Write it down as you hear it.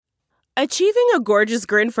Achieving a gorgeous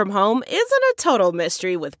grin from home isn't a total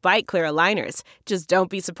mystery with Bite Clear aligners. Just don't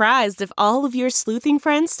be surprised if all of your sleuthing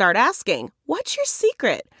friends start asking, "What's your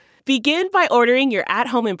secret?" Begin by ordering your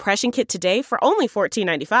at-home impression kit today for only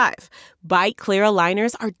 $14.95. Bite Clear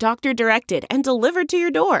aligners are doctor-directed and delivered to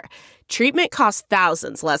your door. Treatment costs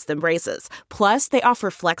thousands less than braces. Plus, they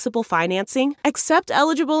offer flexible financing, accept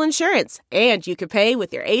eligible insurance, and you can pay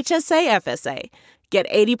with your HSA FSA. Get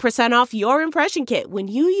 80% off your impression kit when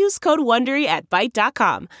you use code WONDERY at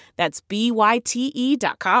Byte.com. That's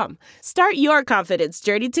BYTE.com. Start your confidence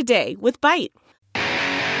journey today with Byte.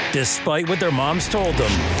 Despite what their moms told them,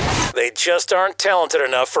 they just aren't talented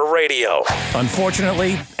enough for radio.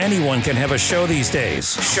 Unfortunately, anyone can have a show these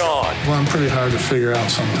days. Sean. Well, I'm pretty hard to figure out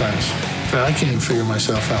sometimes. In fact, I can't even figure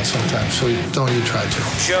myself out sometimes, so don't you try to.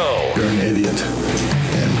 Joe. You're an idiot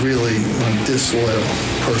and really a disloyal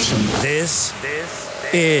person. This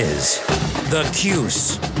is the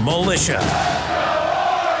Cuse Militia.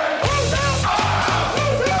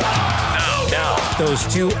 Now, those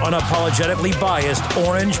two unapologetically biased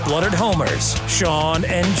orange-blooded homers, Sean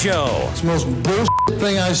and Joe. It's the most bullshit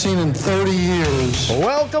thing I've seen in 30 years.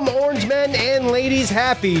 Welcome, orange men and ladies.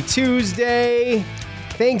 Happy Tuesday.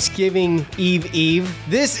 Thanksgiving Eve.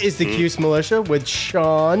 This is the Cuse Militia with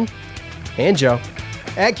Sean and Joe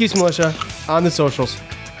at Cuse Militia on the socials.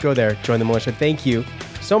 Go there, join the militia. Thank you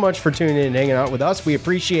so much for tuning in and hanging out with us. We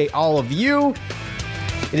appreciate all of you.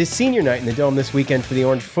 It is senior night in the Dome this weekend for the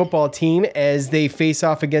Orange football team as they face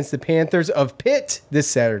off against the Panthers of Pitt this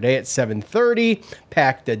Saturday at 7:30.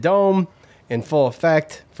 Pack the Dome in full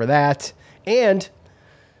effect for that. And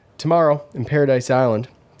tomorrow in Paradise Island,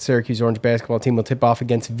 Syracuse Orange basketball team will tip off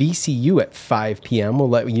against VCU at 5 p.m. We'll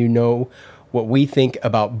let you know what we think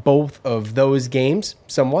about both of those games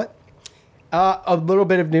somewhat. A little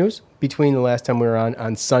bit of news between the last time we were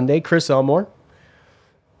on Sunday. Chris Elmore.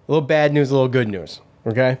 A little bad news, a little good news.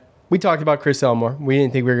 Okay? We talked about Chris Elmore. We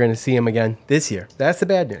didn't think we were going to see him again this year. That's the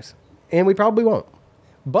bad news. And we probably won't.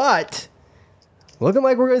 But looking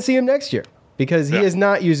like we're going to see him next year because he has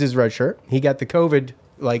not used his red shirt. He got the COVID,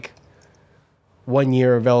 1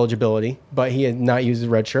 year of eligibility, but he had not used his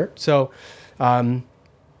red shirt. So,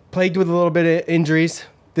 plagued with a little bit of injuries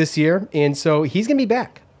this year. And so he's going to be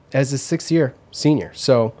back as a sixth-year senior.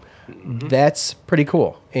 So that's pretty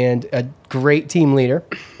cool. And a great team leader.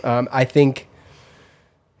 I think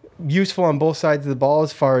useful on both sides of the ball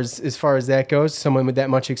as far as that goes. Someone with that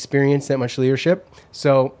much experience, that much leadership.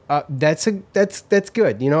 So that's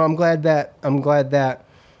good. You know, I'm glad that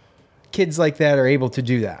kids like that are able to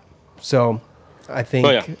do that. So I think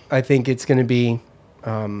it's going to be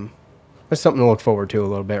there's something to look forward to a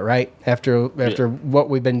little bit, right? After what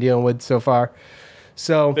we've been dealing with so far.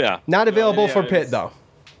 So not available for Pitt though.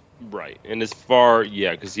 Right, and as far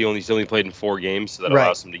because he's only played in 4 games, so that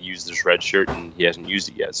allows him to use this red shirt, and he hasn't used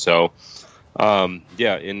it yet. So, and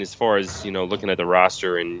as far as looking at the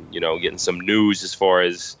roster and getting some news as far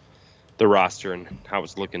as the roster and how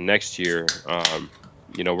it's looking next year,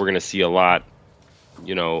 we're going to see a lot,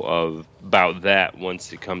 about that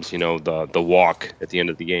once it comes, the walk at the end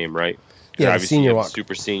of the game, right? Yeah, the senior walk,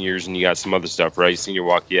 super seniors, and you got some other stuff, right? Senior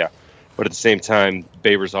walk, yeah. But at the same time,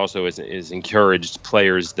 Babers also is encouraged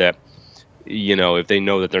players that, if they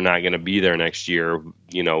know that they're not going to be there next year,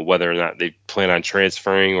 whether or not they plan on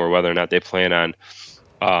transferring or whether or not they plan on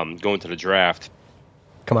going to the draft.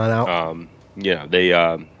 Come on out.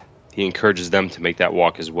 He encourages them to make that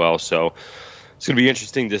walk as well. So it's going to be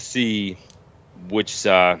interesting to see which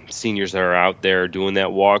seniors are out there doing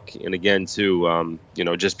that walk. And again, too,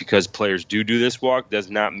 just because players do this walk does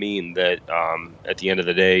not mean that at the end of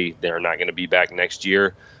the day, they're not going to be back next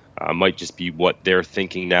year. Might just be what they're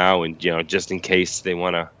thinking now. And, just in case they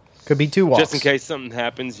want to, could be 2 walks. Just in case something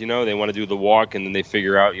happens, they want to do the walk and then they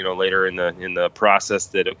figure out, later in the process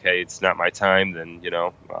that, okay, it's not my time. Then,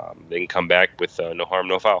 they can come back with no harm,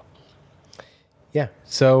 no foul. Yeah.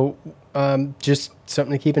 So just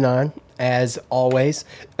something to keep an eye on. As always,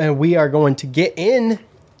 and we are going to get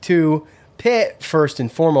into Pitt first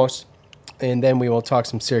and foremost, and then we will talk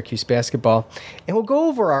some Syracuse basketball, and we'll go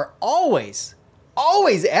over our always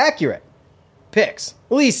accurate picks,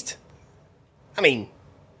 at least, on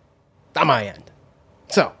my end.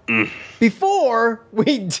 So, before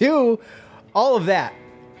we do all of that,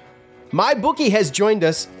 my bookie has joined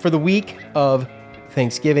us for the week of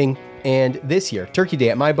Thanksgiving And this year, Turkey Day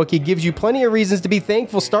at MyBookie gives you plenty of reasons to be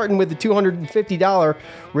thankful, starting with the $250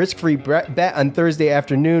 risk-free bet on Thursday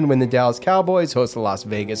afternoon when the Dallas Cowboys host the Las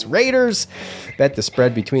Vegas Raiders. Bet the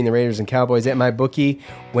spread between the Raiders and Cowboys at MyBookie.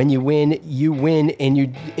 When you win, you win,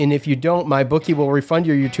 and if you don't, MyBookie will refund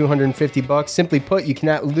you your $250. Simply put, you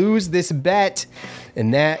cannot lose this bet,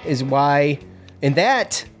 and that is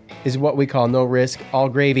what we call no risk, all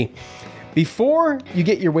gravy. Before you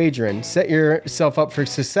get your wager in, set yourself up for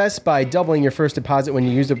success by doubling your first deposit when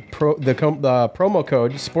you use the promo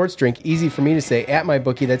code SPORTSDRINK, easy for me to say, at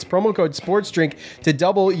MyBookie. That's promo code SPORTSDRINK to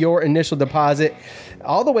double your initial deposit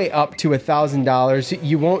all the way up to $1,000.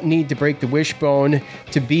 You won't need to break the wishbone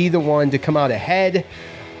to be the one to come out ahead.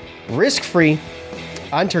 Risk-free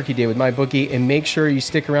on Turkey Day with MyBookie, and make sure you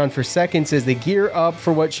stick around for seconds as they gear up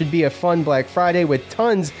for what should be a fun Black Friday with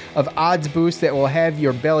tons of odds boosts that will have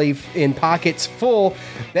your belly in pockets full.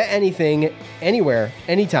 Bet anything, anywhere,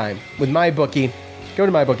 anytime with MyBookie. Go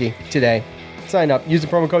to MyBookie today. Sign up. Use the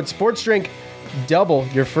promo code SPORTSDRINK. Double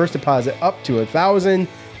your first deposit up to $1,000.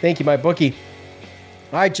 Thank you, MyBookie.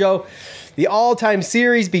 All right, Joe. The all-time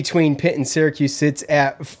series between Pitt and Syracuse sits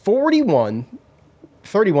at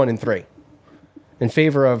 31-3. In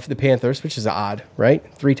favor of the Panthers, which is odd, right?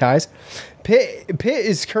 3 ties. Pitt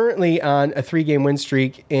is currently on a 3-game win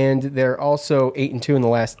streak, and they're also 8-2 in the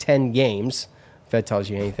last 10 games, if that tells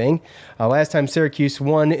you anything. Last time Syracuse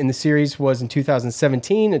won in the series was in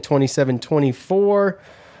 2017 at 27-24.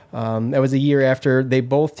 That was a year after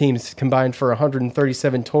both teams combined for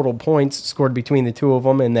 137 total points scored between the two of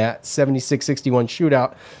them in that 76-61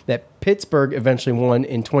 shootout that Pittsburgh eventually won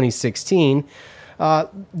in 2016.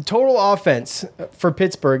 Total offense for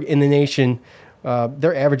Pittsburgh in the nation,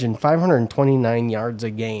 they're averaging 529 yards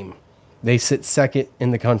a game. They sit second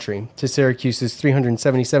in the country to Syracuse's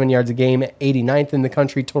 377 yards a game, 89th in the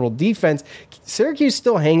country. Total defense, Syracuse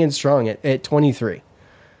still hanging strong at 23.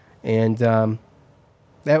 And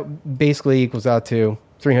that basically equals out to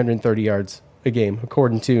 330 yards a game,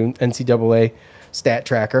 according to NCAA stat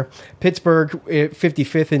tracker. Pittsburgh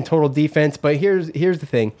 55th in total defense, but here's the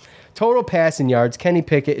thing. Total passing yards, Kenny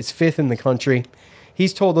Pickett is 5th in the country.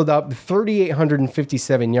 He's totaled up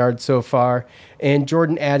 3,857 yards so far. And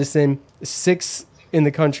Jordan Addison, 6th in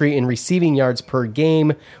the country in receiving yards per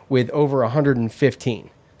game with over 115.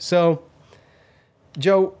 So,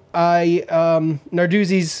 Joe,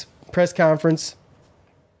 Narduzzi's press conference,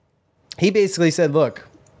 he basically said, look,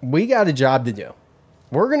 we got a job to do.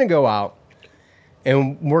 We're going to go out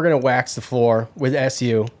and we're going to wax the floor with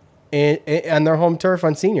SU on their home turf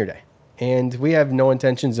on Senior Day. And we have no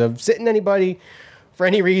intentions of sitting anybody for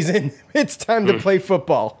any reason. It's time to play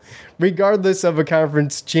football, regardless of a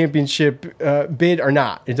conference championship bid or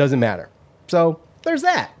not. It doesn't matter. So there's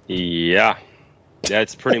that. Yeah,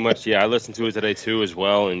 that's pretty much, I listened to it today too as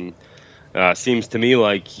well. And seems to me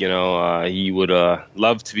like, he would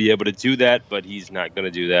love to be able to do that, but he's not going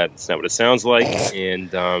to do that. It's not what it sounds like.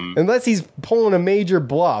 And unless he's pulling a major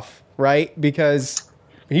bluff, right? Because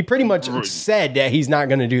he pretty much said that he's not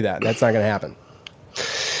going to do that. That's not going to happen.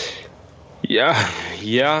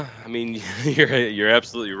 Yeah. I mean, you're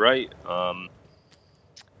absolutely right.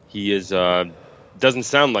 He is doesn't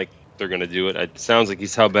sound like they're going to do it. It sounds like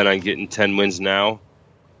he's hell bent on getting 10 wins now.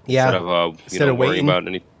 Yeah. Instead of worrying about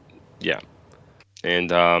any. Yeah.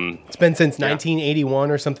 And it's been since 1981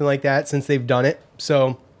 or something like that since they've done it.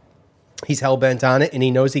 So he's hell bent on it, and he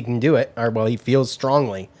knows he can do it. Or well, he feels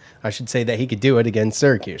strongly, I should say, that he could do it against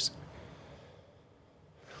Syracuse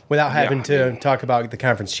without having to talk about the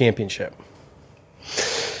conference championship.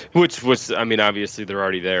 Which was, obviously they're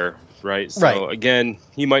already there, right? So, Again,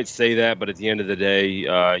 he might say that, but at the end of the day,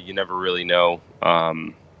 you never really know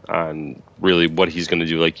on really what he's going to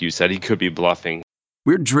do. Like you said, he could be bluffing.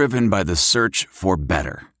 We're driven by the search for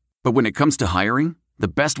better. But when it comes to hiring, the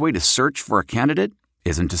best way to search for a candidate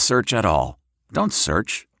isn't to search at all. Don't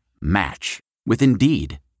search. Match with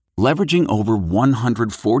Indeed. Leveraging over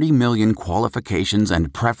 140 million qualifications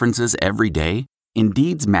and preferences every day,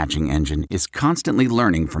 Indeed's matching engine is constantly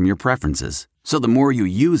learning from your preferences. So the more you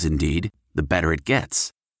use Indeed, the better it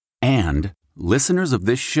gets. And listeners of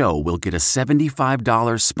this show will get a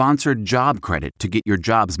 $75 sponsored job credit to get your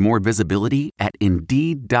jobs more visibility at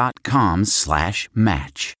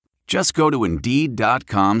Indeed.com/match. Just go to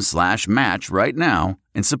Indeed.com/match right now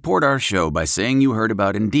and support our show by saying you heard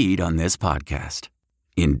about Indeed on this podcast.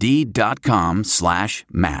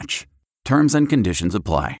 Indeed.com/match. Terms and conditions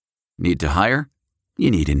apply. Need to hire?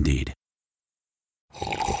 You need Indeed.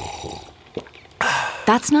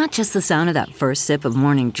 That's not just the sound of that first sip of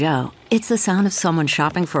Morning Joe. It's the sound of someone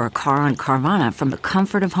shopping for a car on Carvana from the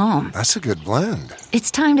comfort of home. That's a good blend.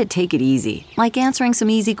 It's time to take it easy, like answering some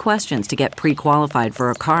easy questions to get pre-qualified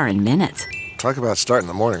for a car in minutes. Talk about starting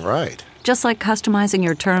the morning right. Just like customizing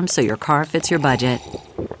your terms so your car fits your budget.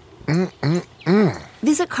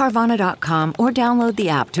 Visit Carvana.com or download the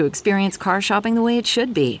app to experience car shopping the way it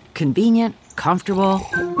should be. Convenient, comfortable.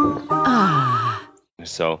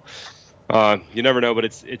 So, you never know, but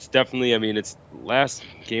it's definitely. I mean, it's last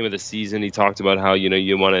game of the season. He talked about how you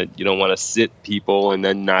don't want to sit people and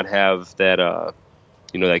then not have that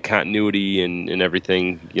that continuity and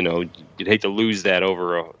everything. You'd hate to lose that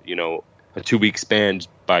over a 2-week span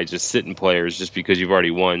by just sitting players just because you've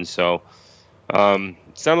already won. So, it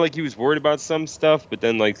sounded like he was worried about some stuff, but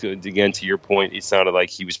then again to your point, it sounded like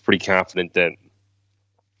he was pretty confident that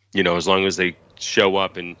as long as they show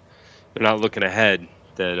up and they're not looking ahead,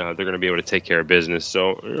 that they're going to be able to take care of business.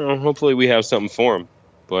 So hopefully we have something for them.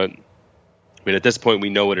 But I mean, at this point, we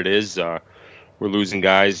know what it is. We're losing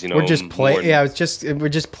guys. We're just we're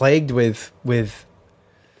just plagued with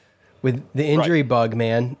the injury bug,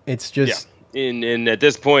 man. It's just. Yeah. And at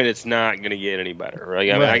this point, it's not going to get any better.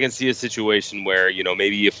 Right? I mean, I can see a situation where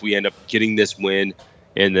maybe if we end up getting this win,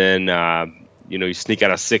 and then you sneak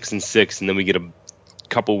out a 6-6, and then we get a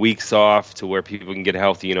couple weeks off to where people can get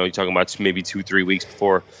healthy. You're talking about maybe 2-3 weeks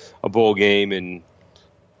before a bowl game, and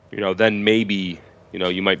then maybe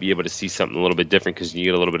you might be able to see something a little bit different because you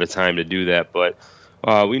get a little bit of time to do that. But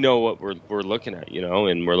we know what we're looking at,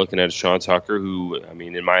 and we're looking at Sean Tucker, who, I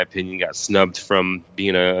mean, in my opinion, got snubbed from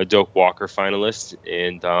being a Doak Walker finalist,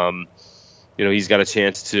 and he's got a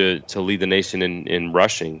chance to lead the nation in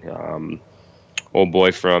rushing. Old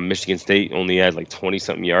boy from Michigan State only had like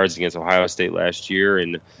 20-something yards against Ohio State last year,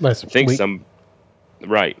 and I think and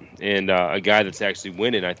a guy that's actually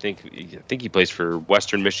winning. I think he plays for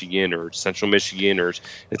Western Michigan or Central Michigan, or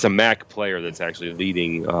it's a MAC player that's actually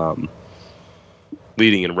leading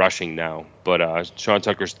in rushing now. But Sean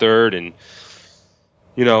Tucker's third, and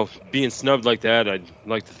being snubbed like that, I'd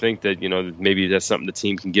like to think that maybe that's something the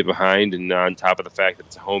team can get behind, and on top of the fact that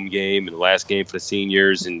it's a home game and the last game for the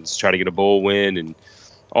seniors, and just try to get a bowl win and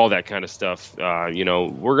all that kind of stuff. We're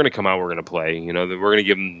going to come out, we're going to play. We're going to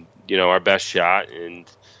give them our best shot, and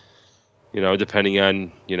depending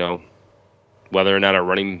on whether or not our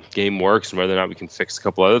running game works and whether or not we can fix a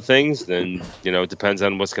couple other things, then it depends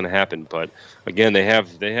on what's going to happen. But again, they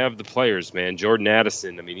have the players, man. Jordan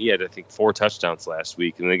Addison, I mean, he had I think 4 touchdowns last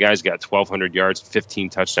week, and the guy's got 1,200 yards, 15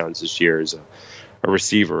 touchdowns this year as a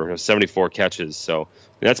receiver, 74 catches. So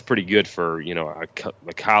that's pretty good for a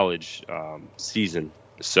college season.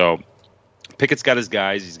 So Pickett's got his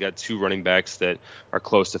guys. He's got 2 running backs that are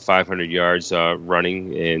close to 500 yards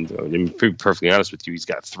running, and to be perfectly honest with you, he's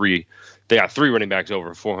got 3. They got 3 running backs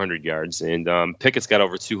over 400 yards, and Pickett's got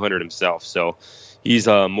over 200 himself. So he's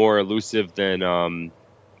more elusive than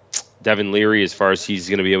Devin Leary as far as he's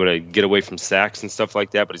going to be able to get away from sacks and stuff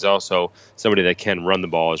like that. But he's also somebody that can run the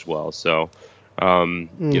ball as well. So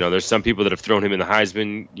there's some people that have thrown him in the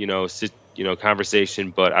Heisman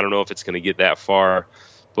conversation, but I don't know if it's going to get that far.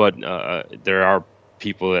 But there are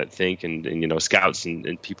people that think, and scouts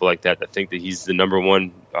and people like that think that he's the number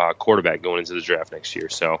 1 quarterback going into the draft next year.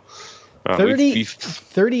 So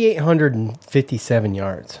 3,857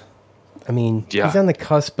 yards. I mean, he's on the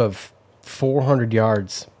cusp of 400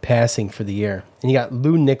 yards passing for the year. And you got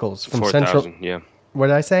Lou Nichols from 4, Central. 000, yeah. What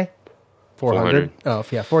did I say? 400? Oh,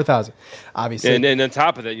 yeah, 4,000. Obviously. And on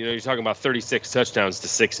top of that, you're talking about 36 touchdowns to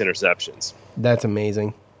 6 interceptions. That's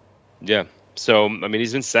amazing. Yeah. So, I mean,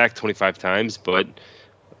 he's been sacked 25 times, but,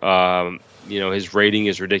 his rating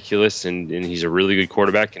is ridiculous, and he's a really good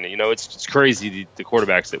quarterback. And, it's crazy, the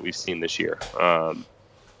quarterbacks that we've seen this year, all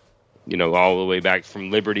the way back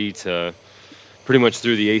from Liberty to pretty much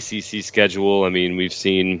through the ACC schedule. I mean, we've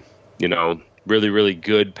seen, really, really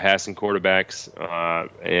good passing quarterbacks,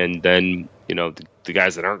 and then, the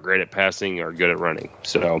guys that aren't great at passing are good at running.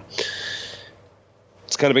 So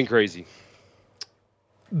it's kind of been crazy.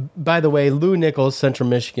 By the way, Lou Nichols, Central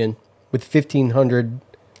Michigan, with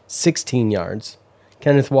 1,516 yards.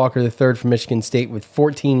 Kenneth Walker III from Michigan State with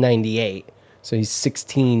 1,498. So he's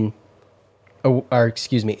 18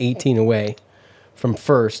 away from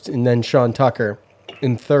first. And then Sean Tucker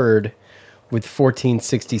in third with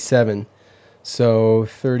 1,467. So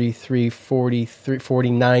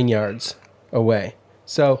 49 yards away.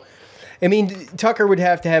 So, I mean, Tucker would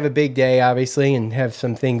have to have a big day, obviously, and have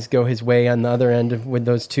some things go his way on the other end with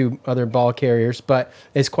those 2 other ball carriers. But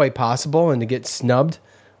it's quite possible, and to get snubbed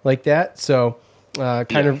like that, so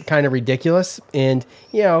kind of ridiculous. And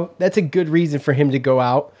that's a good reason for him to go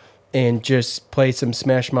out and just play some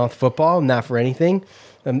smash mouth football, not for anything.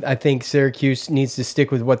 I think Syracuse needs to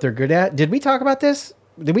stick with what they're good at. Did we talk about this?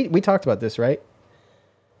 We talked about this, right?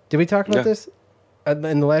 Did we talk about this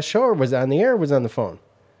in the last show, or was it on the air, or was it on the phone?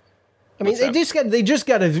 I mean, they just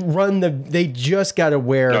got to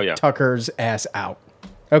wear Tucker's ass out.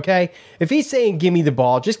 Okay? If he's saying give me the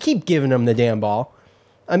ball, just keep giving him the damn ball.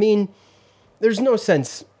 I mean, there's no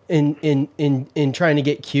sense in trying to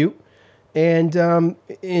get cute and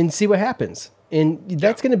see what happens. And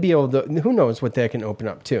that's going to be able to, who knows what that can open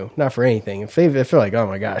up to. Not for anything. If they feel like, oh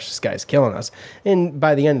my gosh, this guy's killing us. And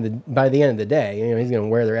by the end of the day, he's going to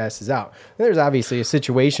wear their asses out. And there's obviously a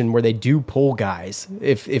situation where they do pull guys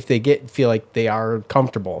if they feel like they are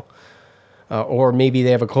comfortable. Or maybe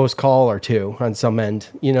they have a close call or two on some end,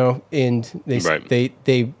 and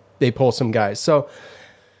they pull some guys. So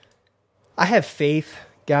I have faith,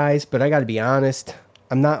 guys, but I got to be honest.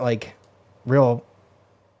 I'm not like real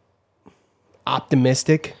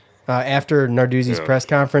optimistic. After Narduzzi's press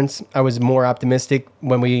conference, I was more optimistic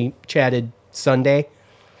when we chatted Sunday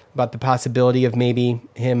about the possibility of maybe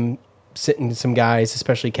him sitting some guys,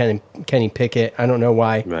 especially Kenny Pickett. I don't know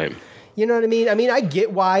why. Right. You know what I mean? I mean, I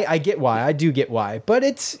get why. I do get why. But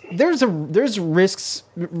there's risk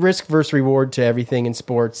versus reward to everything in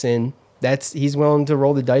sports, and he's willing to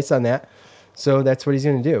roll the dice on that. So that's what he's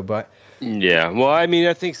going to do. But yeah, well, I mean,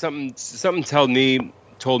 I think something told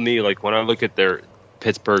me like when I look at their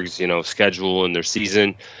Pittsburgh's schedule and their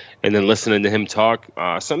season, and then listening to him talk,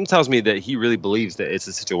 something tells me that he really believes that it's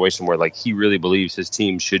a situation where like he really believes his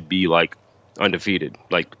team should be like undefeated,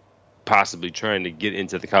 like possibly trying to get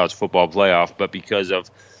into the college football playoff, but because of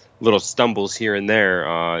little stumbles here and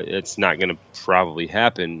there, it's not going to probably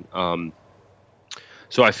happen.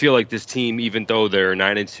 So I feel like this team, even though they're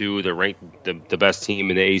 9-2, they're ranked the best team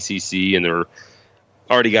in the ACC, and they're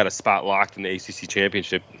already got a spot locked in the ACC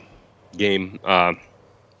championship game.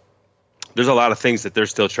 There's a lot of things that they're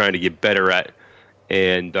still trying to get better at.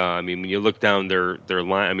 And I mean, when you look down their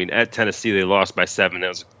line, I mean, at Tennessee they lost by 7.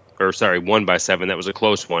 Won by 7. That was a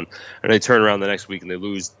close one. And they turn around the next week and they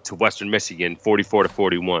lose to Western Michigan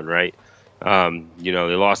 44-41. Right?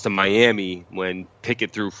 They lost to Miami when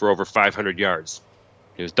Pickett threw for over 500 yards.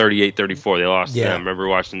 It was 38-34. They lost to them. I remember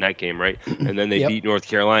watching that game, right? And then they beat North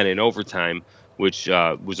Carolina in overtime, which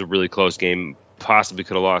was a really close game. Possibly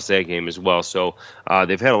could have lost that game as well. So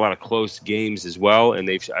they've had a lot of close games as well, and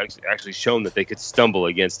they've actually shown that they could stumble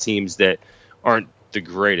against teams that aren't the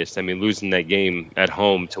greatest. I mean, losing that game at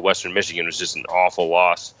home to Western Michigan was just an awful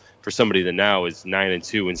loss for somebody that now is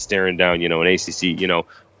 9-2 and staring down, an ACC.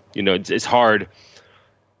 It's hard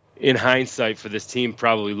in hindsight for this team.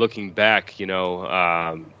 Probably looking back,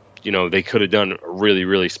 they could have done a really,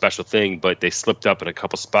 really special thing, but they slipped up in a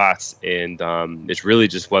couple spots, and it's really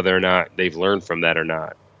just whether or not they've learned from that or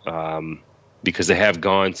not. Because they have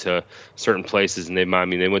gone to certain places, and they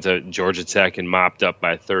went to Georgia Tech and mopped up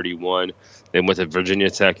by 31. They went to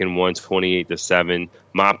Virginia Tech and won 28-7.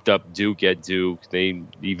 Mopped up Duke at Duke. They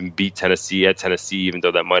even beat Tennessee at Tennessee, even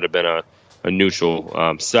though that might have been a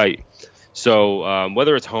neutral site. So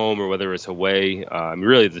whether it's home or whether it's away,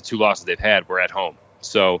 really the two losses they've had were at home.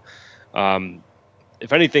 So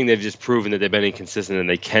if anything, they've just proven that they've been inconsistent and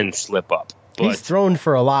they can slip up. But he's thrown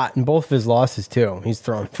for a lot in both of his losses too. He's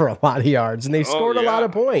thrown for a lot of yards, and they scored a lot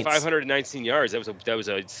of points. 519 yards. That was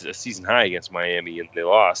a season high against Miami, and they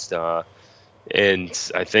lost.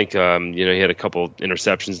 And I think he had a couple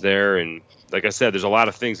interceptions there, and like I said, there's a lot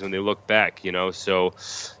of things when they look back. So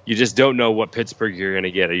you just don't know what Pittsburgh you're going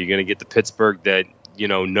to get. Are you going to get the Pittsburgh that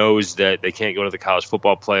knows that they can't go to the college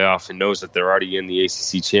football playoff and knows that they're already in the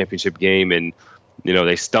ACC championship game, and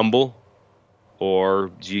they stumble? Or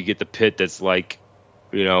do you get the Pitt that's like,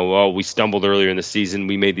 we stumbled earlier in the season,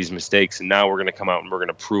 we made these mistakes, and now we're going to come out and we're going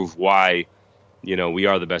to prove why, we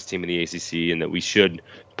are the best team in the ACC and that we should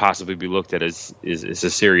possibly be looked at as a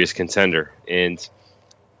serious contender. And,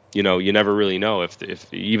 you never really know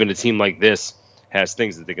if even a team like this has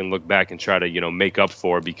things that they can look back and try to, make up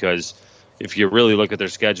for, because if you really look at their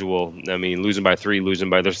schedule, I mean, losing by 3,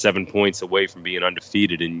 they're 7 points away from being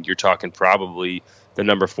undefeated, and you're talking probably the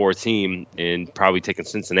number 4 team and probably taking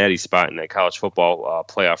Cincinnati's spot in that college football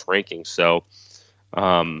playoff ranking. So,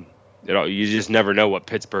 you just never know what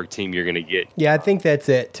Pittsburgh team you're going to get. Yeah, I think that's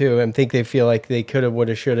it too. I think they feel like they could have, would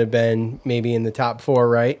have, should have been maybe in the top 4,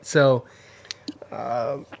 right? So,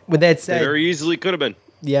 with that said, they very easily could have been.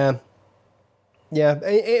 Yeah.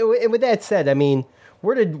 And with that said, I mean,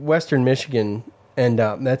 where did Western Michigan end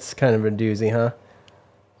up? That's kind of a doozy, huh?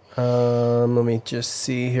 Let me just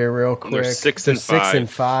see here real quick. They're 6 and 5. 6 and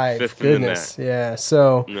 5. Fifth Goodness. in the MAC. Yeah.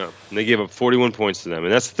 So. No, and they gave up 41 points to them,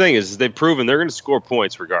 and that's the thing is they've proven they're going to score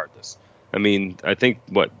points regardless. I mean, I think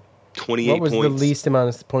 28 What was points. the least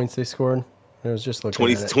amount of points they scored? I was just looking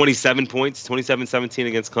at it. 27 points, 27-17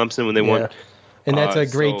 against Clemson when they won. And that's a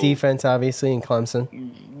great defense, obviously, in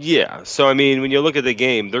Clemson. Yeah. So, I mean, when you look at the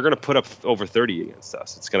game, they're going to put up over 30 against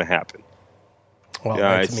us. It's going to happen. Well,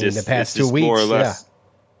 that's the past 2 weeks. More or less.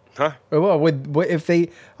 Yeah. Huh? Well, if they...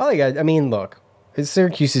 I mean, look,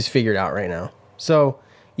 Syracuse is figured out right now. So,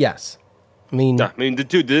 yes. In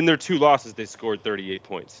their 2 losses, they scored 38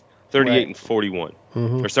 points. 38 and 41.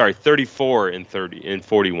 Mm-hmm. Or, sorry, 34 and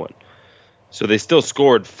 41. So they still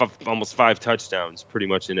scored almost 5 touchdowns pretty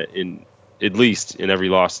much in at least in every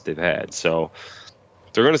loss that they've had. So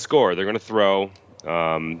they're going to score. They're going to throw.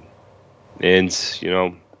 And,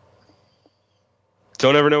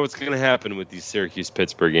 don't ever know what's going to happen with these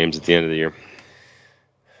Syracuse-Pittsburgh games at the end of the year.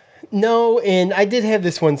 No, and I did have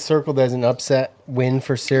this one circled as an upset win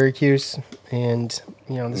for Syracuse. And,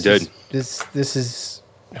 this is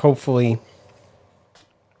hopefully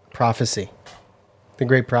prophecy. The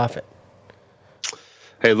great prophet.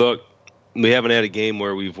 Hey, look, we haven't had a game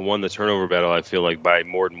where we've won the turnover battle, I feel like, by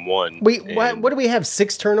more than one. Wait, what do we have,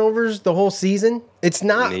 6 turnovers the whole season? It's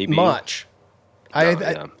not much.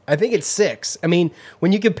 I think it's 6. I mean,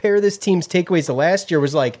 when you compare this team's takeaways to last year,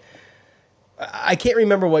 was like, I can't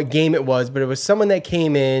remember what game it was, but it was someone that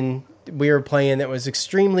came in, we were playing, that was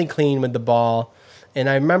extremely clean with the ball. And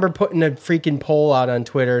I remember putting a freaking poll out on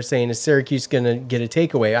Twitter saying, is Syracuse going to get a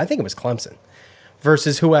takeaway? I think it was Clemson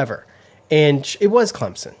versus whoever. And it was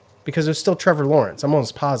Clemson because it was still Trevor Lawrence. I'm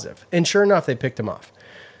almost positive. And sure enough, they picked him off.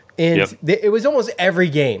 And it was almost every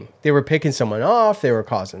game. They were picking someone off. They were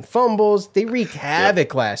causing fumbles. They wreaked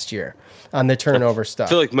havoc last year on the turnover stuff.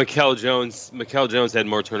 I feel like Mikel Jones had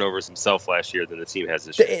more turnovers himself last year than the team has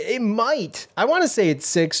this year. It might. I want to say it's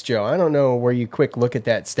 6, Joe. I don't know where you quick look at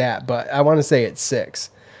that stat, but I want to say it's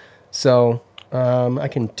 6. So I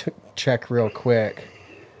can check real quick.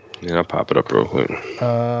 Yeah, I'll pop it up real quick.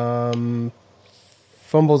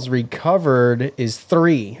 Fumbles recovered is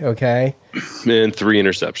 3, okay? And 3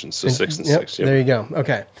 interceptions, so 6 and 6. Yep. There you go.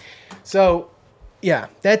 Okay. So, yeah,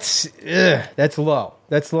 that's low.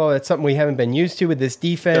 That's low. That's something we haven't been used to with this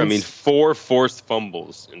defense. I mean, 4 forced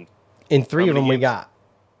fumbles. In 3 of them we got.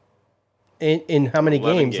 In how many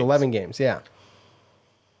games? 11 games, yeah.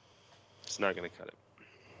 It's not going to cut it.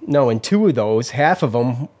 No, in 2 of those, half of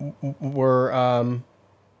them were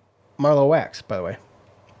Marlowe Wax, by the way.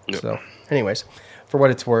 Yep. So, anyways, for what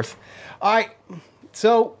it's worth. All right,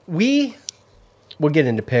 so we'll get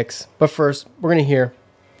into picks, but first, we're going to hear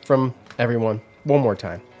from everyone one more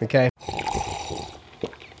time, okay?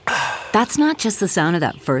 That's not just the sound of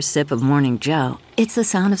that first sip of Morning Joe. It's the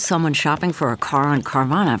sound of someone shopping for a car on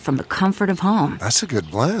Carvana from the comfort of home. That's a good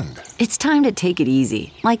blend. It's time to take it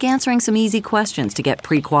easy, like answering some easy questions to get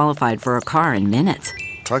pre-qualified for a car in minutes.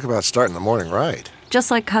 Talk about starting the morning right.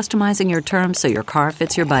 Just like customizing your terms so your car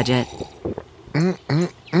fits your budget.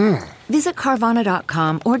 Visit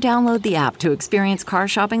Carvana.com or download the app to experience car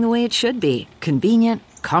shopping the way it should be. Convenient,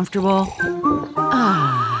 comfortable.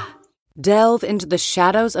 Delve into the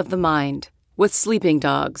shadows of the mind with Sleeping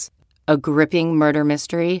Dogs, a gripping murder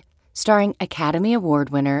mystery starring Academy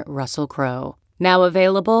Award winner Russell Crowe. Now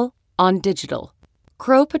available on digital.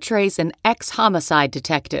 Crowe portrays an ex-homicide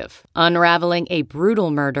detective unraveling a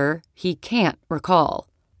brutal murder he can't recall.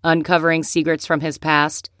 Uncovering secrets from his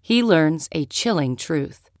past, he learns a chilling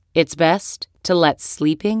truth. It's best to let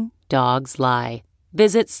sleeping dogs lie.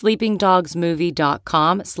 Visit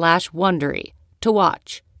sleepingdogsmovie.com/Wondery to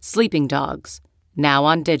watch Sleeping Dogs, now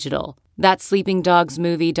on digital. That's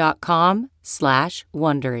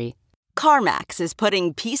sleepingdogsmovie.com/Wondery. CarMax is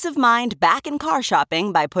putting peace of mind back in car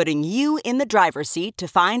shopping by putting you in the driver's seat to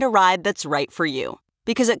find a ride that's right for you.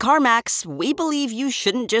 Because at CarMax, we believe you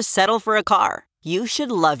shouldn't just settle for a car. You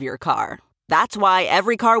should love your car. That's why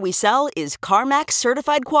every car we sell is CarMax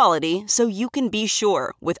certified quality, so you can be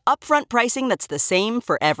sure with upfront pricing that's the same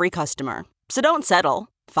for every customer. So don't settle.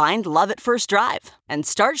 Find love at first drive and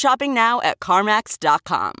start shopping now at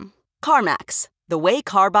CarMax.com. CarMax, the way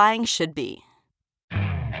car buying should be.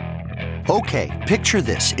 Okay, picture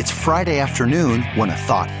this. It's Friday afternoon when a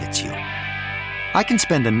thought hits you. I can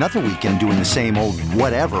spend another weekend doing the same old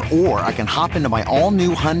whatever, or I can hop into my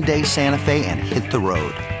all-new Hyundai Santa Fe and hit the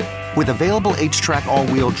road. With available H-Track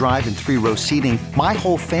all-wheel drive and 3-row seating, my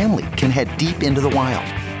whole family can head deep into the wild.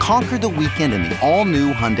 Conquer the weekend in the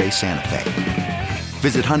all-new Hyundai Santa Fe.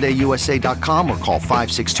 Visit HyundaiUSA.com or call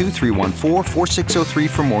 562-314-4603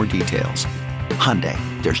 for more details. Hyundai,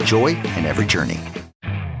 there's joy in every journey.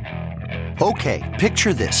 Okay,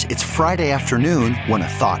 picture this. It's Friday afternoon when a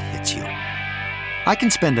thought hits you. I can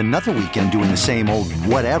spend another weekend doing the same old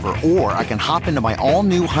whatever, or I can hop into my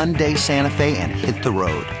all-new Hyundai Santa Fe and hit the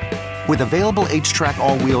road. With available H-Track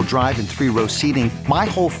all-wheel drive and 3-row seating, my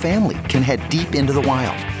whole family can head deep into the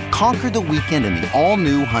wild. Conquer the weekend in the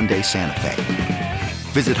all-new Hyundai Santa Fe.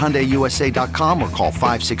 Visit HyundaiUSA.com or call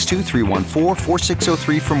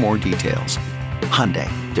 562-314-4603 for more details. Hyundai,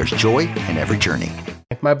 there's joy in every journey.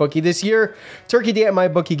 MyBookie this year. Turkey Day at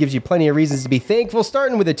MyBookie gives you plenty of reasons to be thankful,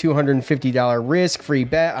 starting with a $250 risk-free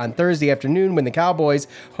bet on Thursday afternoon when the Cowboys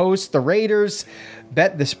host the Raiders.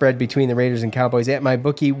 Bet the spread between the Raiders and Cowboys at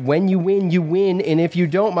MyBookie. When you win, you win. And if you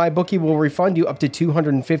don't, MyBookie will refund you up to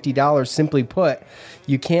 $250. Simply put,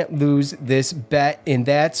 you can't lose this bet, and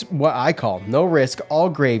that's what I call no risk, all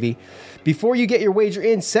gravy. Before you get your wager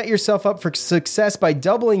in, set yourself up for success by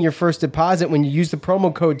doubling your first deposit when you use the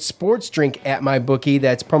promo code SPORTSDRINK at MyBookie.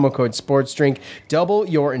 That's promo code SPORTSDRINK. Double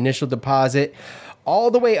your initial deposit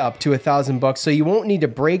all the way up to $1,000, so you won't need to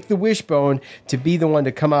break the wishbone to be the one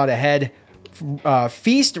to come out ahead.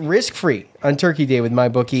 Feast risk-free on Turkey Day with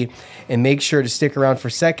MyBookie, and make sure to stick around for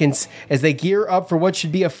seconds as they gear up for what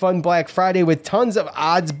should be a fun Black Friday with tons of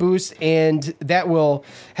odds boosts, and that will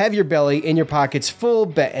have your belly in your pockets full.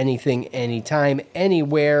 Bet anything, anytime,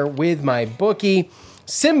 anywhere with MyBookie.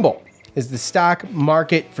 Symbol is the stock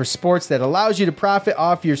market for sports that allows you to profit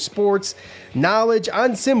off your sports knowledge.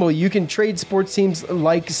 On Symbol, you can trade sports teams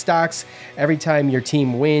like stocks. Every time your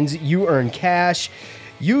team wins, you earn cash.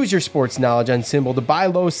 Use your sports knowledge on Symbol to buy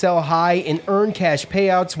low, sell high, and earn cash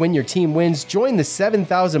payouts when your team wins. Join the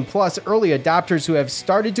 7,000 plus early adopters who have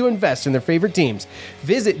started to invest in their favorite teams.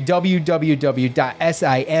 Visit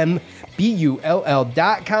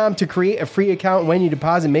www.simbull.com to create a free account. When you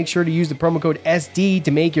deposit, make sure to use the promo code SD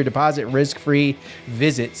to make your deposit risk-free.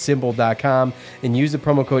 Visit Symbol.com and use the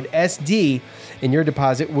promo code SD, and your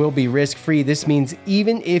deposit will be risk-free. This means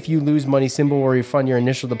even if you lose money, Symbol will refund your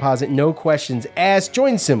initial deposit. No questions asked.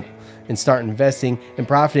 Join Symbol and start investing and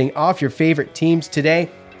profiting off your favorite teams today.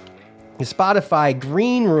 The Spotify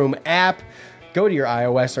Green Room app. Go to your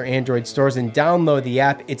iOS or Android stores and download the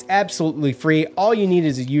app. It's absolutely free. All you need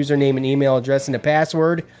is a username and email address and a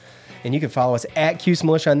password. And you can follow us at Cuse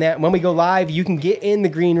Militia on that. When we go live, you can get in the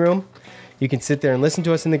Green Room. You can sit there and listen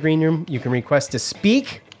to us in the Green Room. You can request to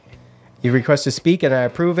speak. You request to speak, and I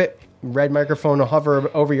approve it. Red microphone will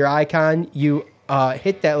hover over your icon. You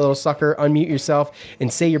hit that little sucker, unmute yourself,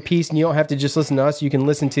 and say your piece. And you don't have to just listen to us. You can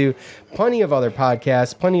listen to plenty of other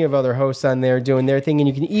podcasts, plenty of other hosts on there doing their thing, and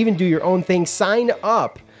you can even do your own thing. Sign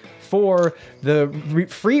up for the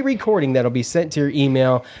free recording that'll be sent to your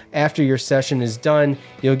email after your session is done.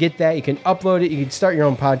 You'll get that. You can upload it. You can start your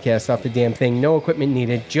own podcast off the damn thing. No equipment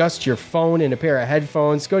needed. Just your phone and a pair of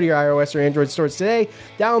headphones. Go to your iOS or Android stores today.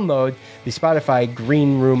 Download the Spotify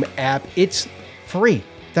Green Room app. It's free.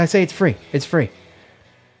 Did I say it's free? It's free.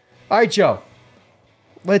 All right, Joe.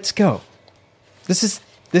 Let's go. This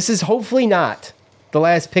is hopefully not the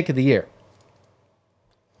last pick of the year.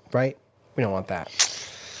 Right? We don't want that.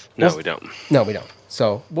 No, we don't. No, we don't.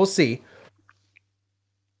 So we'll see.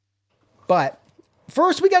 But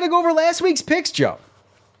first, we got to go over last week's picks, Joe.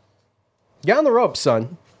 Get on the ropes,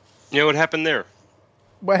 son. You know what happened there?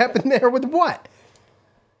 What happened there with what?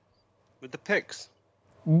 With the picks.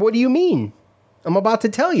 What do you mean? I'm about to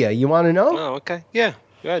tell you. You want to know? Oh, okay. Yeah,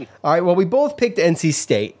 go ahead. All right, well, we both picked NC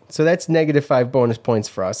State, so that's -5 bonus points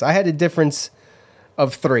for us. I had a difference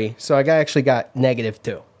of 3, so I actually got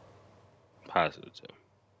 -2. Positive 2.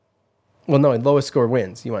 Well, no, lowest score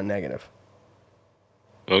wins. You want negative.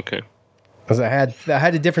 Okay. Because I had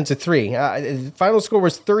a difference of 3. The final score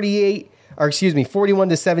was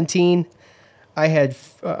 41-17. I had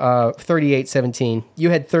 38-17.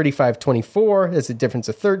 You had 35-24. That's a difference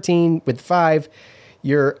of 13. With 5,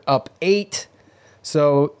 you're up 8.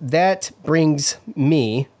 So that brings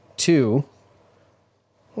me to,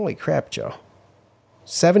 holy crap, Joe,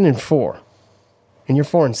 7-4, and you're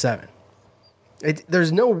 4-7.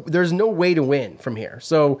 There's no way to win from here.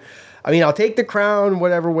 So, I mean, I'll take the crown,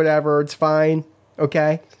 whatever. It's fine.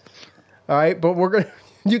 Okay. All right, but we're gonna.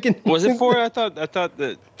 You can. Was it 4? I thought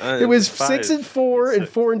that it was 6-4 and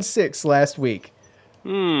 4-6 last week.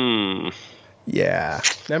 Yeah.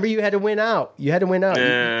 Remember, you had to win out. You had to win out.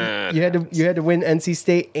 You had to win NC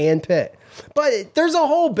State and Pitt. But there's a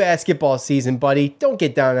whole basketball season, buddy. Don't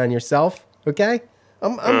get down on yourself. Okay.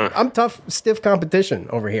 I'm tough, stiff competition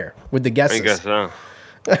over here with the guesses. I guess so.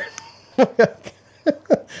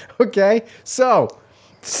 Okay, so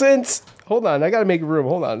hold on, I gotta make room.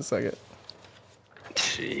 Hold on a second.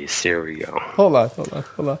 Jeez, here we go. Hold on.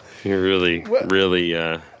 You're really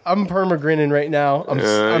I'm perma-grinning right now.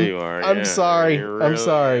 You are. I'm sorry. Really, I'm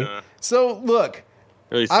sorry. So, look.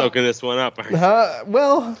 Really soaking this one up.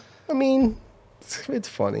 Well, I mean, it's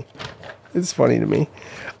funny. It's funny to me.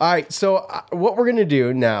 All right, so what we're going to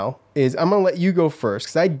do now is I'm going to let you go first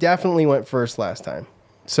because I definitely went first last time.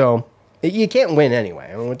 So you can't win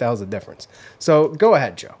anyway. I mean, what the hell's the difference? So go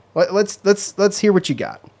ahead, Joe. Let's hear what you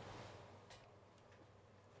got.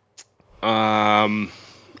 I'm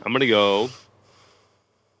going to go.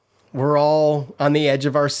 We're all on the edge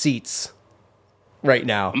of our seats right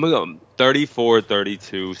now. I'm going to go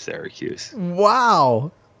 34-32 Syracuse.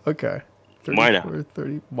 Wow. Okay. Why not?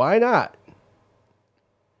 30. Why not?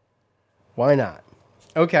 Why not?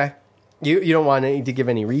 Okay. You don't want to give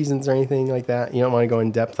any reasons or anything like that? You don't want to go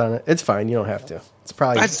in depth on it? It's fine. You don't have to. It's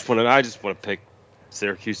probably... I just want to pick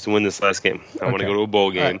Syracuse to win this last game. I want to go to a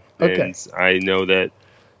bowl game. Right. Okay. And I know that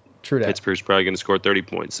True that. Pittsburgh's probably going to score 30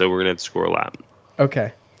 points, so we're going to have to score a lot.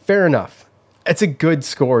 Okay. Fair enough. It's a good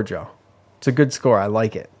score, Joe. It's a good score. I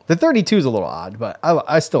like it. The 32 is a little odd, but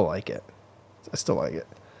I still like it. It's a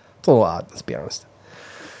little odd, let's be honest.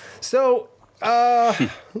 So,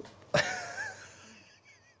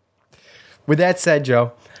 with that said,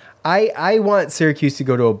 Joe, I want Syracuse to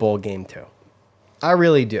go to a bowl game too. I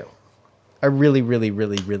really do. I really, really,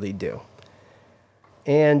 really, really do.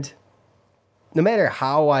 And no matter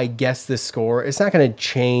how I guess this score, it's not going to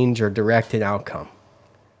change or direct an outcome.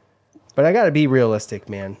 But I got to be realistic,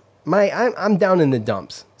 man. I'm down in the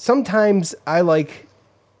dumps. Sometimes I like,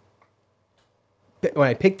 when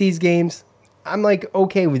I pick these games, I'm like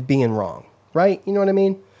okay with being wrong, right? You know what I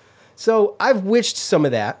mean? So I've wished some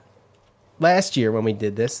of that last year when we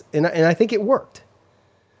did this, and I think it worked.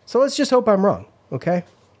 So let's just hope I'm wrong, okay?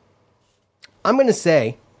 I'm going to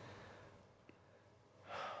say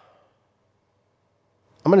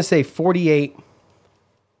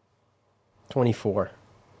 48-24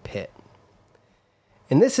 Pitt.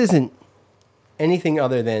 And this isn't anything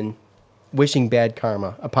other than wishing bad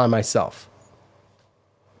karma upon myself.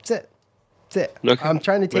 That's it. Okay. I'm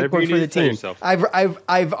trying to take Whatever one for the team.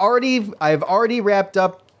 I've already wrapped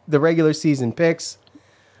up the regular season picks.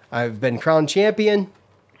 I've been crowned champion.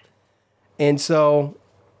 And so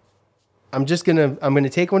I'm gonna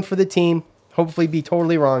take one for the team, hopefully be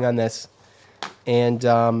totally wrong on this. And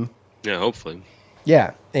yeah, hopefully.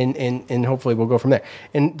 Yeah, and hopefully we'll go from there.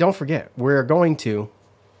 And don't forget, we're going to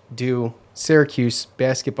do Syracuse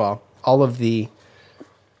basketball, all of the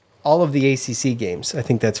ACC games. I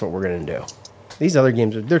think that's what we're going to do. These other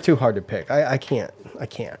games, they're too hard to pick. I can't.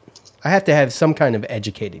 I have to have some kind of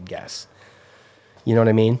educated guess. You know what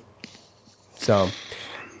I mean? So,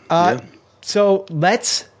 so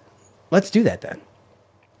let's do that then.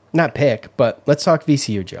 Not pick, but let's talk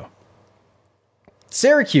VCU, Joe.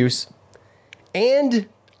 Syracuse and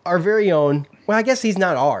our very own, well, I guess he's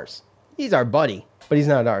not ours. He's our buddy, but he's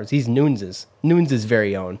not ours. He's Nunes'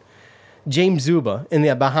 very own. James Zuba in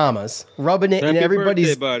the Bahamas, rubbing it in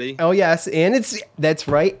everybody's... Birthday, buddy. Oh, yes, that's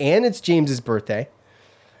right, and it's James's birthday.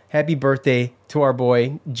 Happy birthday to our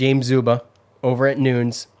boy, James Zuba, over at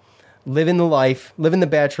Nunes. Living the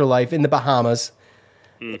bachelor life in the Bahamas.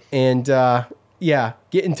 And,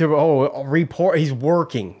 getting to, report. He's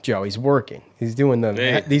working, Joe. He's working. He's doing the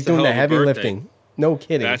heavy lifting. No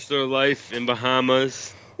kidding. Bachelor life in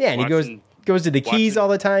Bahamas. Yeah, and he goes to the Keys all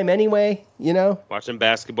the time anyway, you know? Watching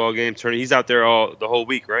basketball games. He's out there the whole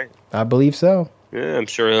week, right? I believe so. Yeah, I'm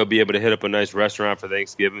sure he'll be able to hit up a nice restaurant for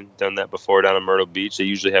Thanksgiving. Done that before down in Myrtle Beach. They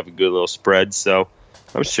usually have a good little spread, so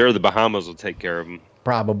I'm sure the Bahamas will take care of him.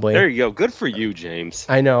 Probably. There you go. Good for you, James.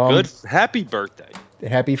 I know. Good. Happy birthday.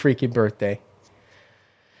 Happy freaking birthday.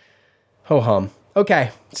 Ho-hum.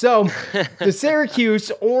 Okay, so the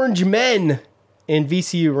Syracuse Orange Men and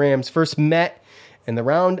VCU Rams first met in the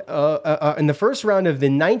first round of the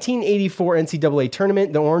 1984 NCAA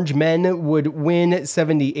tournament. The Orange Men would win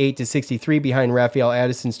 78-63 behind Raphael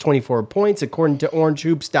Addison's 24 points, according to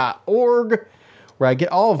orangehoops.org, where I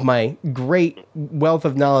get all of my great wealth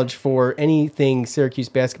of knowledge for anything Syracuse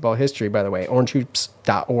basketball history, by the way,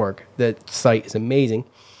 orangehoops.org. The site is amazing.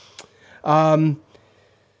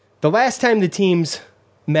 The last time the teams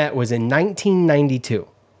met was in 1992,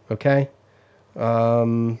 okay?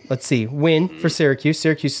 Let's see. Win for Syracuse.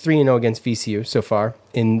 Syracuse 3-0 against VCU so far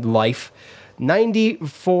in life.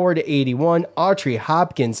 94-81. Autry,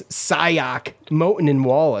 Hopkins, Syock, Moten, and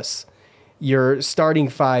Wallace. Your starting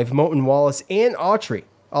five, Moten, Wallace, and Autry,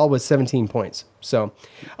 all with 17 points. So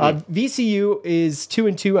VCU is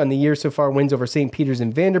 2-2 on the year so far. Wins over St. Peter's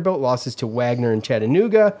and Vanderbilt. Losses to Wagner and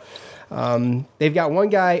Chattanooga. They've got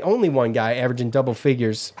only one guy, averaging double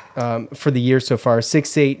figures for the year so far.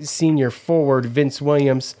 6'8" senior forward Vince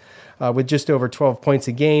Williams. with just over 12 points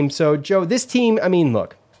a game. So, Joe, this team,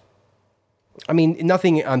 look.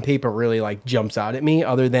 Nothing on paper really like jumps out at me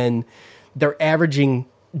other than they're averaging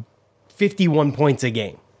 51 points a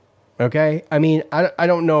game. Okay? I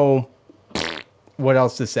don't know what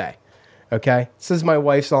else to say. Okay? This is my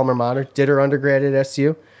wife's alma mater. Did her undergrad at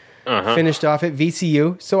SU. Finished off at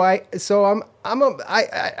VCU. So I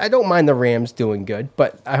don't mind the Rams doing good,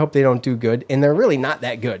 but I hope they don't do good. And they're really not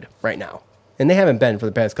that good right now. And they haven't been for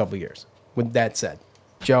the past couple of years. With that said,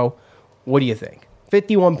 Joe, what do you think?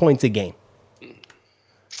 51 points a game.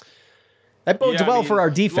 That bodes well for our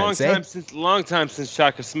defense, long time since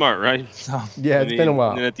Shaka Smart, right? So, yeah, it's been a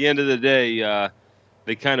while. And at the end of the day,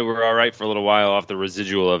 they kind of were all right for a little while off the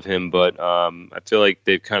residual of him, but I feel like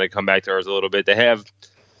they've kind of come back to ours a little bit. They've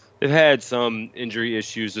had some injury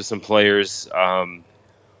issues with some players,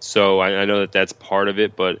 so I know that's part of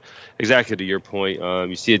it. But exactly to your point,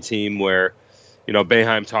 you see a team where,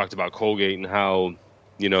 Boeheim talked about Colgate and how,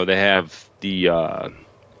 they have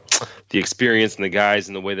the experience and the guys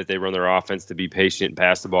and the way that they run their offense to be patient and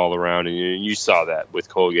pass the ball around. And you saw that with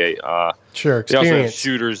Colgate. Sure,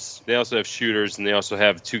 experience. They also have shooters. And they also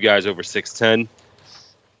have two guys over 6'10".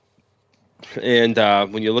 And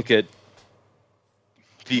when you look at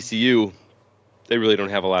VCU, they really don't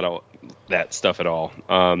have a lot of that stuff at all.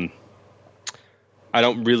 I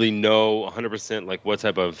don't really know 100% like what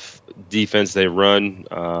type of defense they run.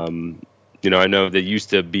 I know they used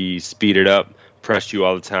to be speeded up, press you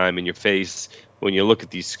all the time in your face. When you look at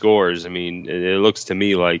these scores, it looks to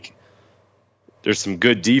me like there's some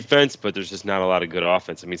good defense, but there's just not a lot of good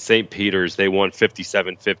offense. St. Peter's, they won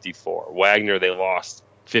 57-54. Wagner, they lost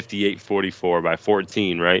 58-44 by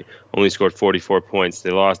 14, right? Only scored 44 points. They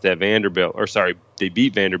lost at they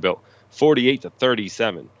beat Vanderbilt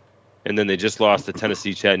 48-37. And then they just lost to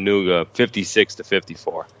Tennessee Chattanooga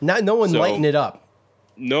 56-54. No one lighting it up.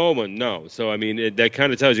 No one, no. So, that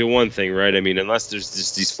kind of tells you one thing, right? Unless there's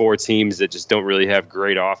just these four teams that just don't really have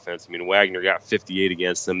great offense. Wagner got 58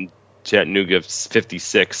 against them. Chattanooga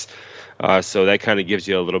 56. So that kind of gives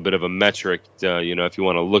you a little bit of a metric, if you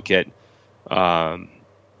want to look at, our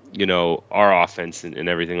offense and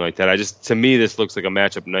everything like that. To me, this looks like a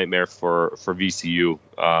matchup nightmare for VCU.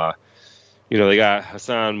 They got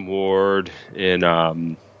Hassan Ward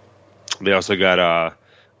and they also got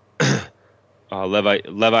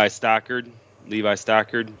Levi Stockard.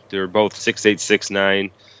 They're both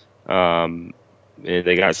 6'8", 6'9". And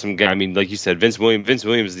they got some guy. Like you said, Vince Williams. Vince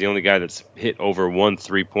Williams is the only guy that's hit over 1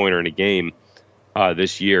 3-pointer in a game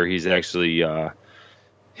this year. He's actually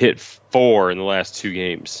hit 4 in the last 2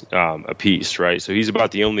 games apiece, right? So he's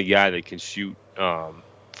about the only guy that can shoot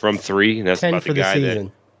from 3. And that's 10 about for the guy season.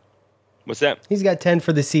 that. What's that? He's got 10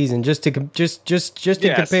 for the season. Just in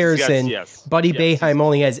comparison, yes. Buddy Boeheim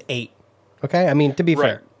only has 8. Okay, to be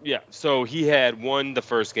fair. Yeah, so he had won the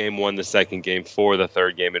first game, won the second game, 4 the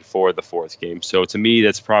third game, and 4 the fourth game. So to me,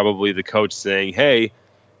 that's probably the coach saying, hey,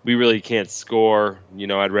 we really can't score.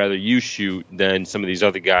 I'd rather you shoot than some of these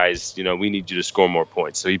other guys. We need you to score more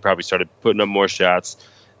points. So he probably started putting up more shots,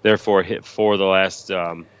 therefore hit 4 the last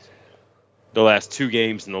 2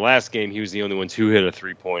 games. In the last game, he was the only one to hit a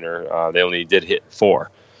 3-pointer. They only did hit 4.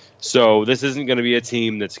 So this isn't going to be a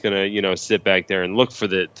team that's going to, sit back there and look for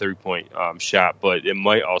the 3-point shot, but it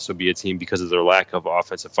might also be a team because of their lack of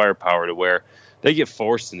offensive firepower to where they get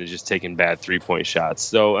forced into just taking bad 3-point shots.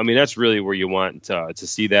 So, that's really where you want to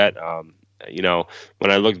see that. When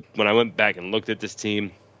I went back and looked at this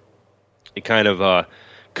team, it kind of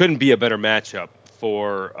couldn't be a better matchup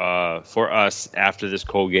for us after this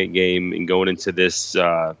Colgate game and going into this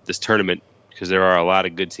tournament, because there are a lot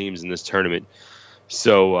of good teams in this tournament.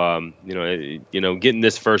 So, getting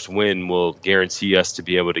this first win will guarantee us to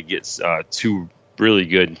be able to get 2 really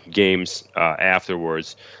good games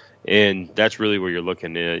afterwards. And that's really where you're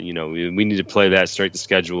looking at. We need to play that strength of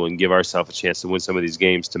schedule and give ourselves a chance to win some of these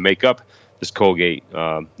games to make up this Colgate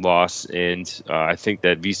loss. And I think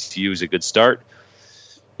that VCU is a good start.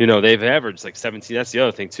 They've averaged like 17. That's the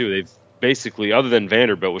other thing, too. They've basically, other than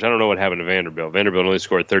Vanderbilt, which I don't know what happened to Vanderbilt. Vanderbilt only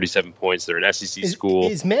scored 37 points. They're an SEC school.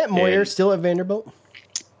 Is Matt Moyer still at Vanderbilt?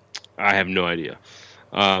 I have no idea.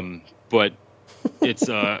 But it's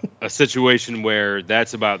a situation where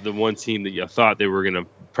that's about the one team that you thought they were going to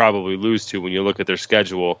probably lose to when you look at their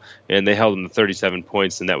schedule, and they held them to 37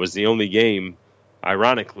 points, and that was the only game,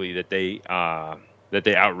 ironically, that they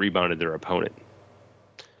out-rebounded their opponent.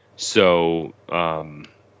 So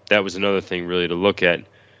that was another thing really to look at.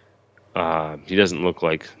 He doesn't look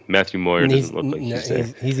like Matthew Moyer. Doesn't look like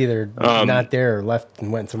he's either not there or left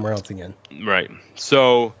and went somewhere else again. Right.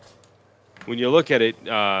 So when you look at it,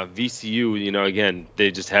 VCU, again,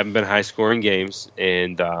 they just haven't been high-scoring games,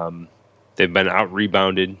 and they've been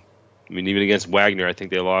out-rebounded. I mean, even against Wagner, I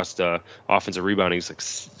think they lost offensive rebounding. It's like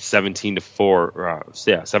 17-4.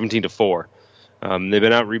 17-4. They've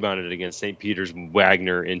been out-rebounded against St. Peter's,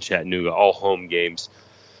 Wagner, and Chattanooga, all home games.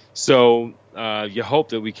 So you hope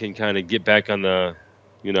that we can kind of get back on the,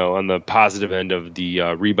 on the positive end of the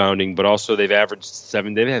rebounding. But also they've averaged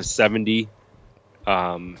 70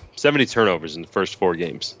 turnovers in the first 4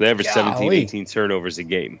 games. They average 17, 18 turnovers a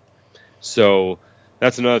game. So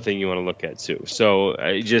that's another thing you want to look at too. So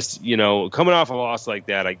coming off a loss like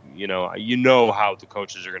that, how the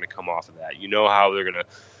coaches are going to come off of that. How they're going to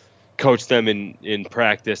coach them in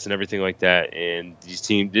practice and everything like that. And this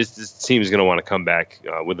team is going to want to come back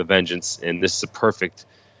with a vengeance. And this is a perfect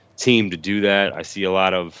team to do that. I see a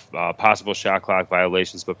lot of possible shot clock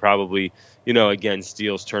violations, but probably, again,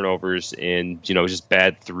 steals, turnovers, and, just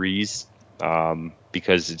bad threes,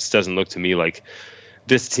 because it just doesn't look to me like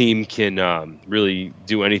this team can really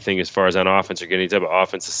do anything as far as on offense or get any type of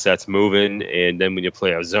offensive sets moving. And then when you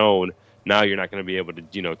play a zone, now you're not going to be able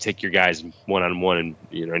to, take your guys one-on-one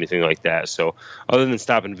and, anything like that. So other than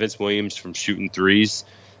stopping Vince Williams from shooting threes,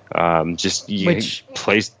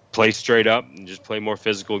 play straight up and just play more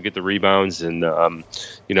physical, get the rebounds, and,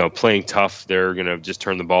 playing tough, they're going to just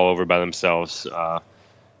turn the ball over by themselves.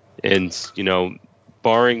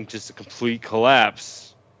 Barring just a complete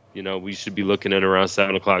collapse, we should be looking at around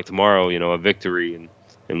 7 o'clock tomorrow, a victory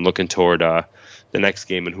and looking toward the next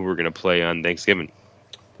game and who we're going to play on Thanksgiving.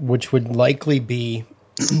 Which would likely be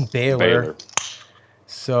Baylor.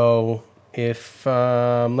 So if,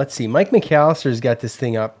 let's see, Mike McAllister's got this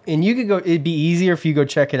thing up. And you could go, it'd be easier if you go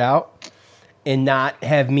check it out and not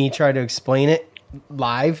have me try to explain it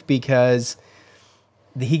live, because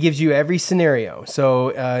he gives you every scenario.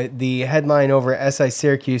 So the headline over at SI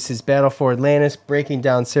Syracuse is Battle for Atlantis, breaking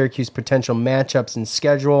down Syracuse potential matchups and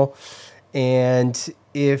schedule. And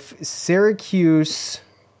if Syracuse,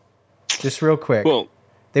 just real quick,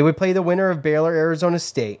 they would play the winner of Baylor, Arizona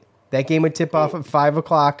State. That game would tip off at 5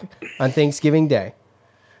 o'clock on Thanksgiving Day.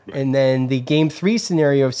 Right. And then the Game 3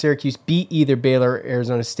 scenario, if Syracuse beat either Baylor or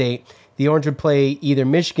Arizona State, the Orange would play either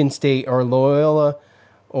Michigan State or Loyola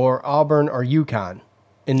or Auburn or UConn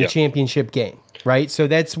in the championship game, right? So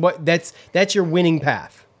that's your winning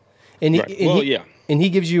path. And And he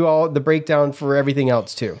gives you all the breakdown for everything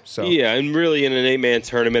else too. So yeah, and really in an 8-man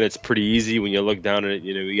tournament, it's pretty easy when you look down at it.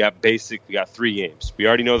 We got 3 games. We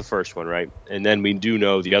already know the first one, right? And then we do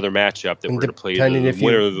know the other matchup that we're going to play. The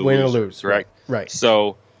winner of the win or lose, right? Right.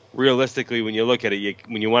 So realistically, when you look at it,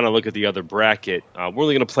 when you want to look at the other bracket, we're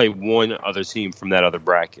only going to play one other team from that other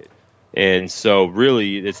bracket, and so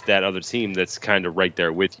really it's that other team that's kind of right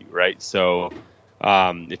there with you, right? So.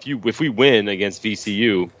 If we win against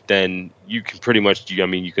VCU, then you can pretty much,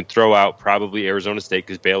 you can throw out probably Arizona State,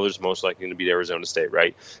 because Baylor's most likely going to beat Arizona State,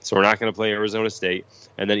 right? So we're not going to play Arizona State.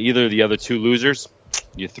 And then either the other 2 losers,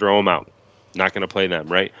 you throw them out. Not going to play them,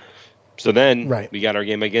 right? So then we got our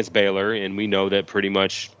game against Baylor, and we know that pretty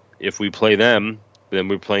much if we play them, then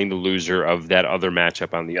we're playing the loser of that other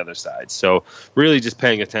matchup on the other side. So really just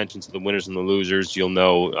paying attention to the winners and the losers, you'll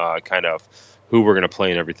know kind of who we're going to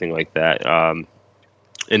play and everything like that.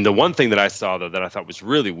 And the one thing that I saw, though, that I thought was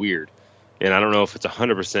really weird, and I don't know if it's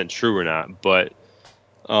 100% true or not, but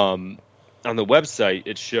on the website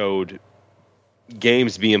it showed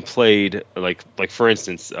games being played, like for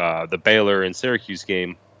instance, the Baylor and Syracuse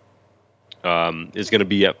game is going to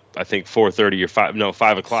be at, I think, 4:30 or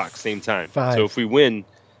 5 o'clock, same time. 5. So if we win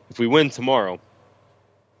tomorrow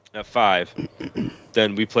at 5,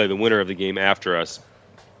 then we play the winner of the game after us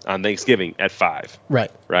on Thanksgiving at 5.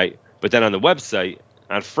 Right. But then on the website,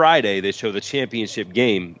 on Friday, they show the championship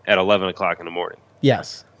game at 11 o'clock in the morning.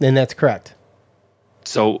 Yes, and that's correct.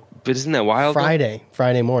 So, but isn't that wild?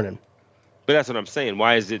 Friday morning. But that's what I'm saying.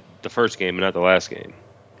 Why is it the first game and not the last game?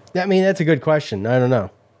 I mean, that's a good question. I don't know.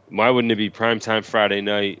 Why wouldn't it be primetime Friday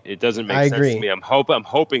night? It doesn't make sense to me. I'm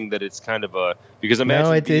hoping that it's kind of a, because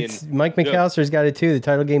imagine it's Mike McAllister's got it too. The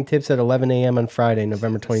title game tips at 11 a.m. on Friday,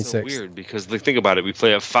 November 26th. So weird, because think about it. We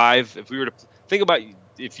play at 5. If we were to think about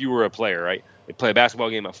if you were a player, right? They play a basketball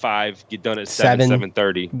game at 5, get done at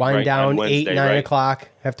 7:30. Wind down Wednesday, 8, 9 o'clock.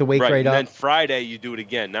 Have to wake right up. And then Friday, you do it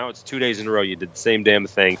again. Now it's 2 days in a row. You did the same damn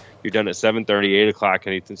thing. You're done at 7:30, 8 o'clock,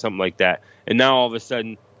 anything, something like that. And now all of a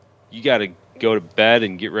sudden, you got to go to bed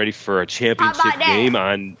and get ready for a championship game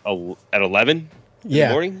at 11 in the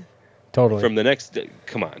morning? Totally. From the next day.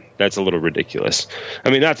 Come on. That's a little ridiculous.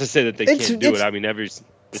 I mean, not to say that they can't do it. I mean,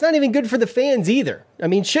 it's not even good for the fans either. I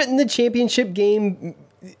mean, shouldn't the championship game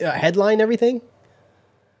headline everything?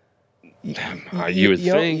 You would think.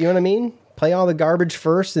 You know what I mean? Play all the garbage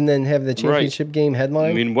first and then have the championship game headline?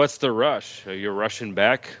 I mean, what's the rush? Are you rushing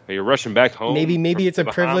back? Are you rushing back home? Maybe it's a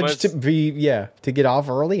privilege to to get off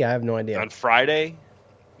early. I have no idea. On Friday,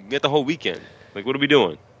 you get the whole weekend. Like, what are we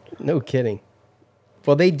doing? No kidding.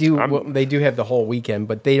 Well, they do have the whole weekend,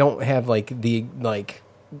 but they don't have the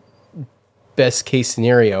best case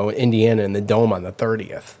scenario in Indiana in the Dome on the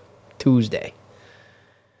 30th, Tuesday.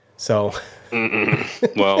 So,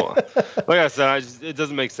 well, like I said, it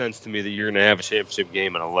doesn't make sense to me that you're going to have a championship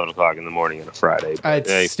game at 11 o'clock in the morning on a Friday.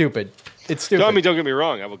 It's stupid. It's stupid. Don't get me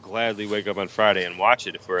wrong. I would gladly wake up on Friday and watch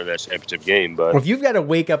it if we're in that championship game. But if you've got to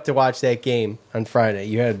wake up to watch that game on Friday,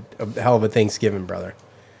 you had a hell of a Thanksgiving, brother.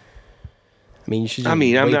 I mean, you should. I'm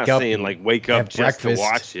not saying wake up just breakfast, to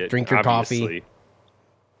watch it. Drink your coffee,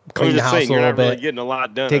 clean the house a little you're not bit, really getting a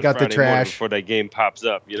lot done. Take out the Friday trash before that game pops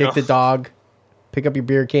up. Take the dog, pick up your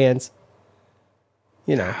beer cans.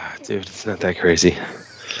 Dude, it's not that crazy.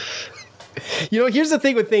 Here's the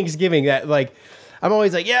thing with Thanksgiving that I'm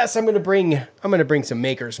always like, yes, I'm gonna bring some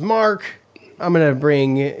Maker's Mark. I'm gonna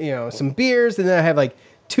bring some beers, and then I have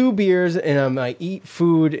 2 beers, and I'm eat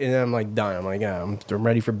food, and I'm done. I'm I'm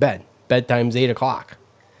ready for bed. Bedtime's 8 o'clock.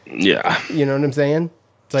 Yeah. You know what I'm saying?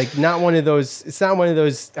 It's not one of those. It's not one of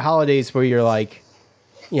those holidays where you're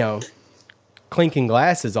clinking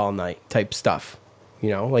glasses all night type stuff.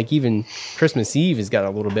 Even Christmas Eve has got a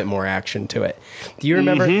little bit more action to it. Do you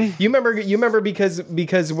remember? You remember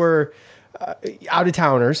because we're out of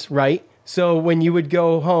towners, right? So when you would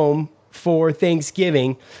go home for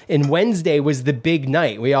Thanksgiving, and Wednesday was the big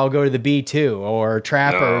night. We all go to the B2 or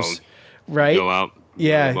Trappers, right? Go out.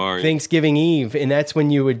 Yeah, Thanksgiving Eve, and that's when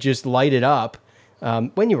you would just light it up.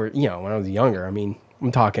 When you were, when I was younger, I mean,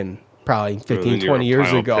 I'm talking probably 15, 20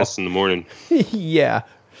 years ago. Piss in the morning. Yeah.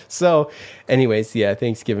 So, anyways,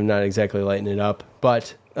 Thanksgiving, not exactly lighting it up,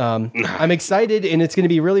 but I'm excited, and it's going to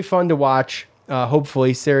be really fun to watch.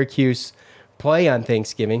 Hopefully, Syracuse play on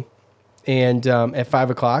Thanksgiving, and at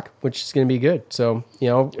 5 o'clock, which is going to be good. So,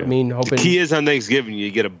 hoping. The key is on Thanksgiving,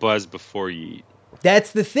 you get a buzz before you eat.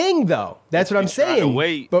 That's the thing, though. That's what I'm saying.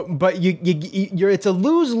 Wait. But you're it's a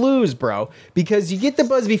lose-lose, bro, because you get the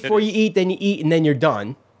buzz before you eat, then you eat, and then you're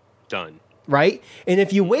done. Done. Right? And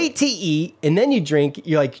if you wait to eat and then you drink,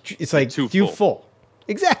 you're too full.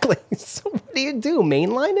 Exactly. So what do you do?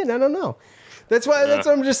 Mainline it? I don't know. That's what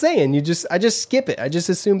I'm just saying. I just skip it. I just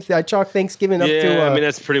assume I chalk Thanksgiving up to. Yeah,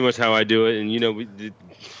 that's pretty much how I do it. And you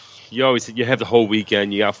have the whole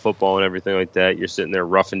weekend. You got football and everything like that. You're sitting there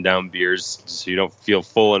roughing down beers so you don't feel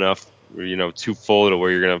full enough, or too full to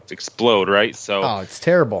where you're gonna explode. Right? So. It's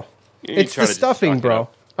terrible. It's the stuffing, bro.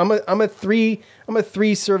 I'm a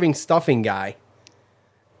 3 serving stuffing guy,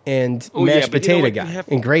 and mashed potato guy,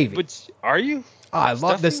 and gravy. But are you? I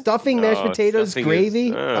love the stuffing, mashed potatoes,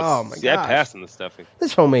 gravy. Oh my god! Yeah, I pass on the stuffing.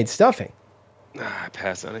 This homemade stuffing. I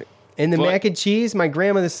pass on it. And the mac and cheese. My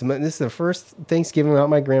grandma. This is the first Thanksgiving without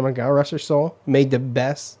my grandma. God rest her soul. Made the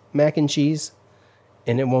best mac and cheese,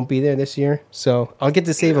 and it won't be there this year. So I'll get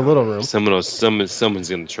to save a little room. Someone's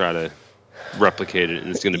going to try to replicate it,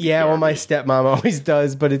 and it's going to be well, my stepmom always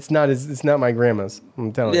does, but it's not my grandma's.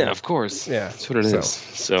 I'm telling you. Yeah, of course. Yeah, that's what it is.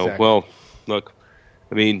 So exactly. Well, look,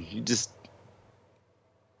 I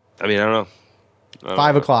don't know.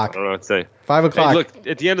 5 o'clock. I don't know what to say. 5 o'clock. Hey, look,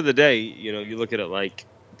 at the end of the day, you look at it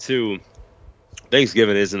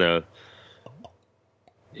Thanksgiving isn't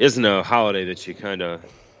a holiday that you kind of.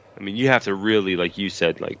 You have to really, like you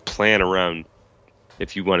said, plan around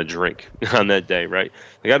if you want to drink on that day, right?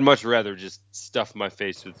 I'd much rather just stuff my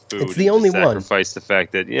face with food. It's the only one. Sacrifice the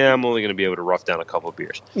fact that I'm only going to be able to rough down a couple of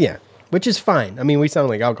beers. Yeah, which is fine. We sound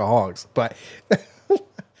like alcoholics, but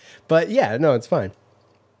yeah, no, it's fine.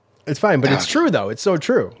 It's fine, but it's true though. It's so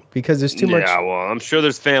true because there's too much. Yeah, well, I'm sure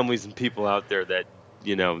there's families and people out there that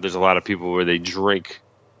there's a lot of people where they drink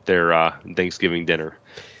their Thanksgiving dinner.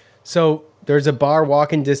 So there's a bar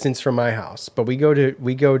walking distance from my house, but we go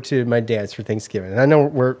to my dad's for Thanksgiving. And I know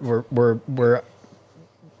we're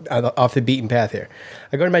off the beaten path here.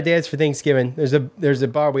 I go to my dad's for Thanksgiving. There's a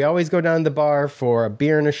bar. We always go down to the bar for a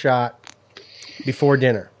beer and a shot before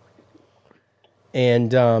dinner.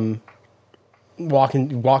 And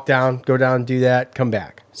walk down, go down, do that, come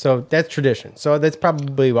back. So that's tradition. So that's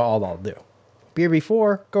probably all I'll do. Beer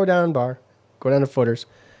before, go down bar, go down to Footers,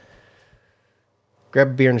 grab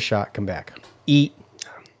a beer and a shot, come back, eat,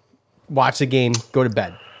 watch the game, go to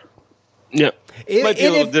bed. Yeah, it might be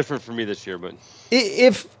a little different for me this year, but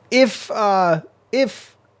if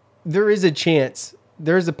there is a chance,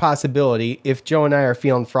 there is a possibility, if Joe and I are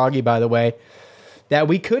feeling froggy, by the way, that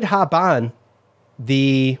we could hop on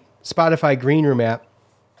the Spotify Green Room app,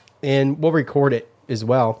 and we'll record it as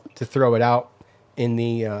well to throw it out in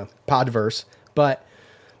the podverse, but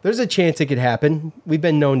there's a chance it could happen. We've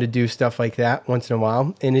been known to do stuff like that once in a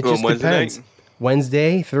while, and it just depends. Night?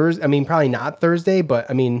 Wednesday, Thursday. I mean, probably not Thursday, but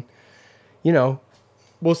I mean,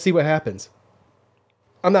 we'll see what happens.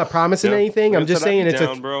 I'm not promising anything. I'm just saying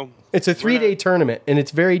it's a 3-day tournament, and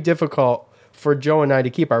it's very difficult for Joe and I to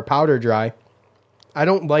keep our powder dry. I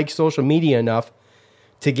don't like social media enough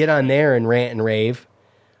to get on there and rant and rave.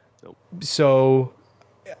 Nope. So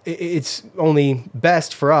it's only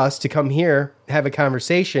best for us to come here, have a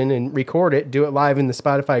conversation, and record it, do it live in the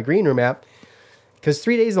Spotify Green Room app. Because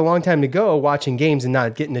 3 days is a long time to go watching games and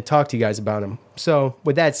not getting to talk to you guys about them. So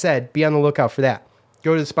with that said, be on the lookout for that.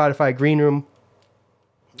 Go to the Spotify Green Room,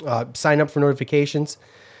 sign up for notifications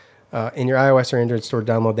in your iOS or Android store.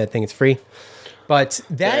 Download that thing; it's free. But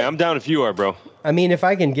I'm down if you are, bro. I mean, if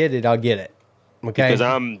I can get it, I'll get it. Okay.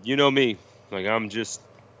 Because you know me, like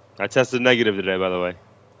I tested negative today, by the way.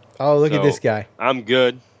 Oh, look at this guy. I'm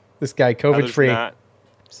good. This guy, COVID free. Not.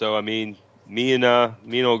 So I mean, me and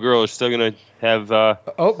old girl are still gonna have.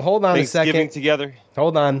 Hold on a second. Thanksgiving together.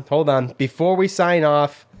 Hold on. Before we sign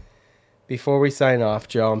off,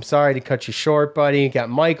 Joe, I'm sorry to cut you short, buddy. You got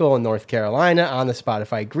Michael in North Carolina on the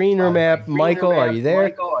Spotify Green Room app. Michael, are you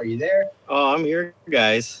there? Oh, I'm here,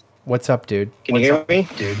 guys. What's up, dude? Can you hear me?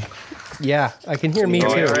 Dude. Yeah, I can hear me too.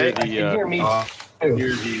 Right? I can hear me.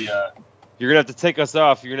 You're gonna have to take us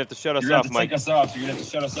off. You're gonna have to shut us off, Mike.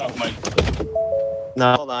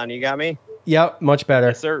 No, hold on. You got me? Yep, much better.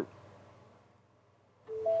 Yes, sir.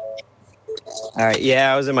 All right.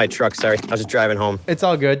 Yeah, I was in my truck. Sorry, I was just driving home. It's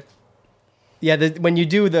all good. Yeah, when you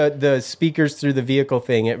do the speakers through the vehicle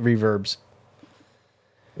thing, it reverbs.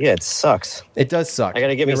 Yeah, it sucks. It does suck. I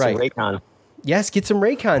gotta get me some Raycon. Yes, get some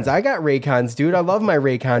Raycons. I got Raycons, dude. I love my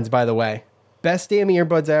Raycons, by the way. Best damn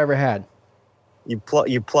earbuds I ever had. You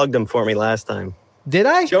plugged them for me last time. Did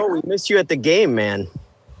I? Joe, we missed you at the game, man.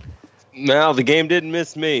 No, the game didn't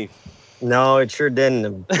miss me. No, it sure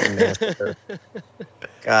didn't.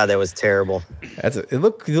 God, that was terrible. It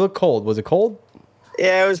looked cold. Was it cold?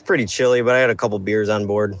 Yeah, it was pretty chilly, but I had a couple beers on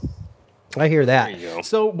board. I hear that.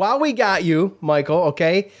 So while we got you, Michael,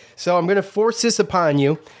 okay, so I'm going to force this upon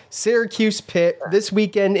you. Syracuse Pitt this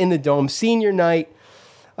weekend in the Dome, senior night.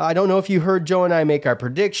 I don't know if you heard Joe and I make our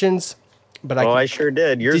predictions, but I sure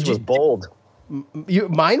did. Yours was bold.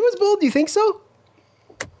 Mine was bold? Do you think so?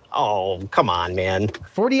 Oh, come on, man.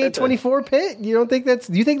 48-24 Pitt? Do you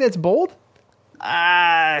think that's bold?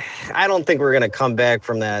 I don't think we're going to come back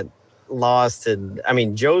from that loss to. I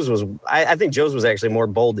mean, Joe's was. I think Joe's was actually more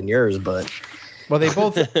bold than yours, but. Well,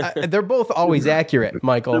 they're both always accurate,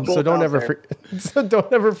 Michael. So don't ever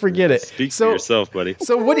forget it. Speak for yourself, buddy.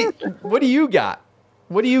 So what do you got?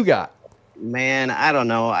 What do you got? Man, I don't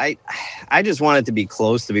know. I just want it to be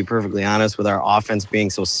close, to be perfectly honest, with our offense being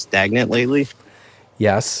so stagnant lately.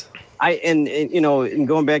 Yes. And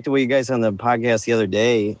going back to what you guys on the podcast the other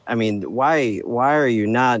day, I mean, why are you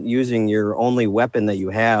not using your only weapon that you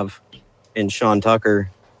have in Sean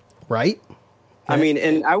Tucker? Right. I mean,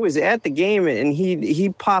 and I was at the game, and he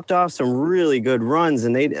popped off some really good runs,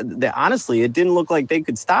 and they honestly, it didn't look like they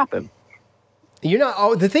could stop him.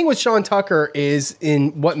 The thing with Sean Tucker is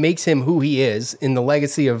in what makes him who he is in the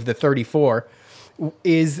legacy of the 34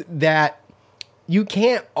 is that you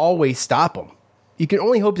can't always stop him. You can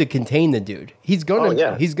only hope to contain the dude. He's gonna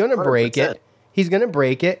break it. He's gonna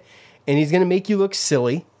break it, and he's gonna make you look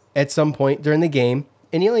silly at some point during the game.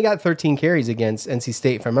 And he only got 13 carries against NC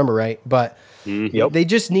State, if I remember right. But they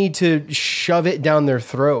just need to shove it down their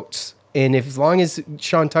throats. And as long as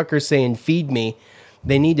Sean Tucker's saying "feed me,"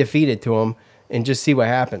 they need to feed it to him and just see what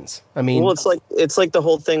happens. I mean, well, it's like the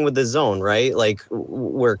whole thing with the zone, right? Like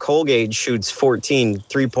where Colgate shoots 14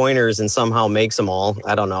 3-pointers and somehow makes them all.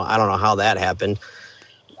 I don't know how that happened.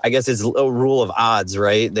 I guess it's a rule of odds,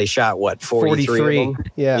 right? They shot 43 of them?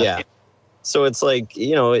 Yeah. So it's like,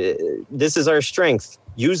 this is our strength.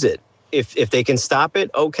 Use it. If they can stop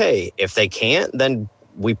it, okay. If they can't, then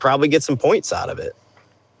we probably get some points out of it.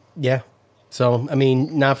 Yeah. So, I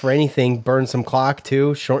mean, not for anything, burn some clock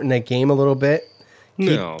too, shorten that game a little bit.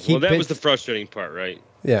 That was the frustrating part, right?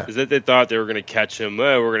 Yeah. Is that they thought they were going to catch him.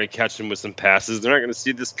 We're going to catch him with some passes. They're not going to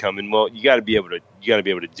see this coming. Well, you got to be able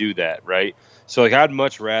to do that, right? So, like, I'd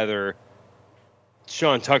much rather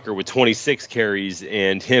Sean Tucker with 26 carries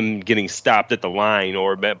and him getting stopped at the line,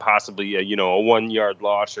 or possibly a 1-yard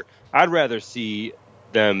loss. Or I'd rather see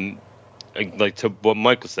them, like to what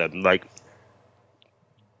Michael said, like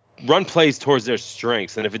run plays towards their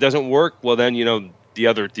strengths, and if it doesn't work, well then the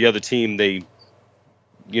other team, they're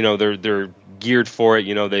geared for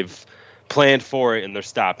it. They've planned for it and they're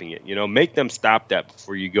stopping it. Make them stop that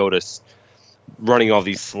before you go to running all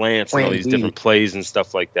these slants and all these different plays and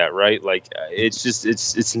stuff like that, right? Like, it's just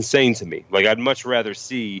it's insane to me. Like, I'd much rather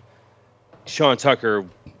see Sean Tucker,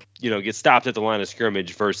 get stopped at the line of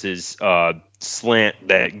scrimmage versus slant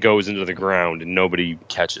that goes into the ground and nobody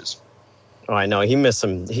catches. Oh, I know. He missed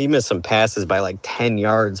some passes by like 10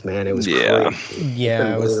 yards, man. It was crazy.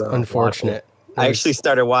 Yeah, it was unfortunate. I actually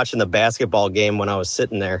started watching the basketball game when I was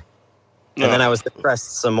sitting there. And then I was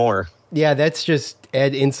depressed some more. Yeah, that's just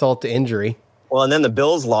add insult to injury. Well, and then the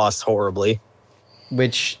Bills lost horribly.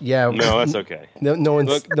 Which, yeah. No, that's okay. No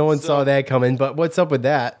one saw that coming, but what's up with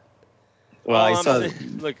that? Well, I saw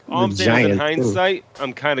all I'm saying is in hindsight,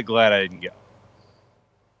 I'm kind of glad I didn't go.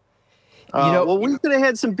 Well, we could have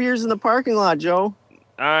had some beers in the parking lot, Joe.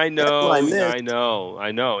 I know.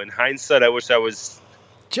 In hindsight, I wish I was.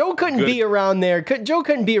 Joe couldn't be around there. Joe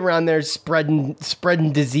couldn't be around there spreading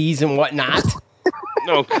disease and whatnot.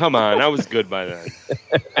 No, come on. I was good by then.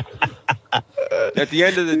 At the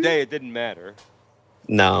end of the day, it didn't matter.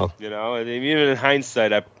 No. I mean, even in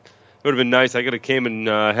hindsight, it would have been nice. I could have came and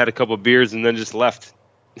had a couple of beers and then just left,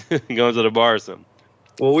 going to the bar or something.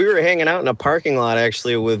 Well, we were hanging out in a parking lot,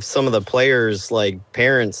 actually, with some of the players, like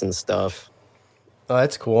parents and stuff. Oh,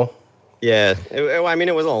 that's cool. Yeah. It wasn't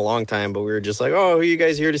a long time, but we were just like, oh, who are you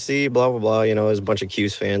guys here to see? Blah, blah, blah. There's a bunch of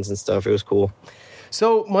Cuse fans and stuff. It was cool.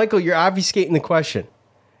 So, Michael, you're obfuscating the question.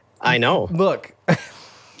 I know. Look.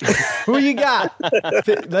 Who you got?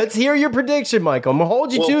 Let's hear your prediction, Michael. I'm going to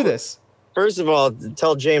hold you to this. First of all,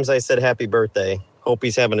 tell James I said happy birthday. Hope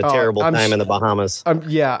he's having a terrible time in the Bahamas.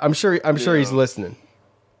 I'm sure he's listening.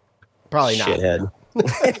 Probably not. Shithead.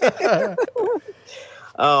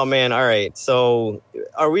 Oh man! All right. So,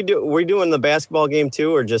 are we doing the basketball game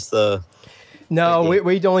too, or just the? No,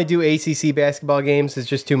 we only do ACC basketball games. It's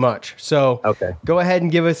just too much. So, okay. Go ahead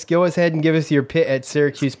and give us your Pitt at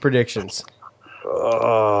Syracuse predictions.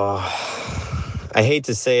 I hate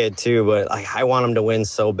to say it too, but I want them to win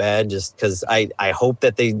so bad, just because I hope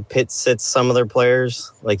that Pitt sits some of their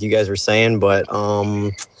players, like you guys were saying, but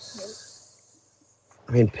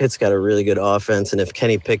Pitt's got a really good offense, and if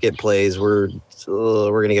Kenny Pickett plays, we're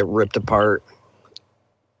gonna get ripped apart.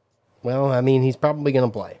 Well, he's probably gonna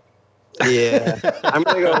play. Yeah, I'm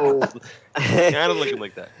gonna go. Kind of looking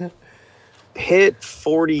like that. Pitt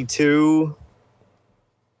 42,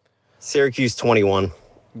 Syracuse 21.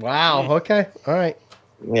 Wow. Okay. All right.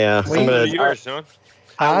 Yeah, yours, Sean?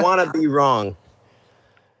 I want to be wrong.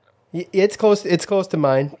 It's close. It's close to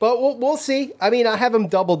mine, but we'll see. I have them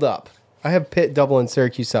doubled up. I have Pitt doubling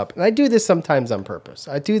Syracuse up. And I do this sometimes on purpose.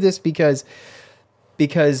 I do this because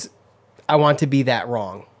I want to be that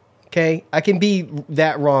wrong. Okay? I can be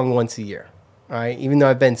that wrong once a year. All right? Even though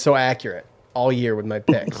I've been so accurate all year with my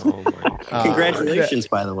picks. Oh my God. Congratulations,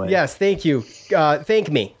 by the way. Yes, thank you.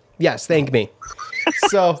 Thank me. Yes, thank me.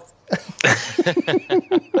 So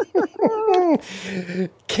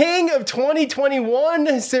King of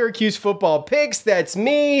 2021 Syracuse football picks. That's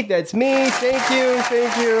me. Thank you.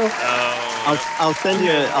 I'll send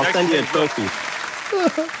you a trophy.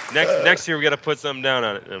 Next year we got to put something down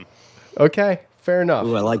on it. Okay, fair enough.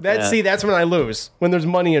 Ooh, I like that. See, that's when I lose, when there's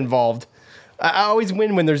money involved. I always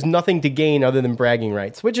win when there's nothing to gain other than bragging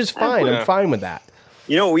rights, which is fine. I'm fine with that.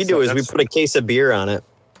 What we do is we put a case of beer on it.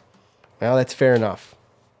 Well, that's fair enough.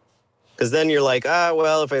 Because then you're like,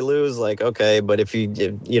 well, if I lose, okay, but if you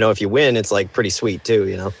win, it's pretty sweet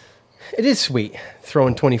too, It is sweet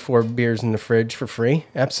throwing 24 beers in the fridge for free.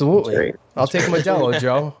 Absolutely. I'll take Modelo,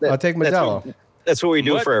 Joe. I'll take Modelo. That's what we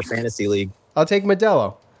do for our fantasy league. I'll take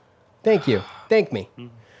Modelo. Thank you. Thank me.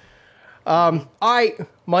 All right,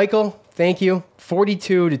 Michael. Thank you.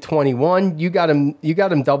 42-21. You got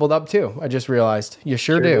him doubled up too. I just realized. You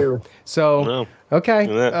sure do. So okay.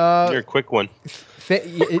 You're a quick one.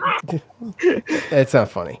 It's not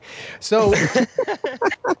funny. So,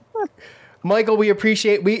 Michael, we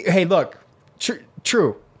appreciate. Hey, look,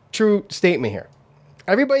 true statement here.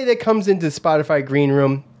 Everybody that comes into the Spotify Green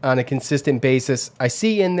Room on a consistent basis, I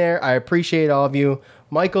see in there. I appreciate all of you.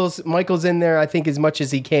 Michael's in there, I think, as much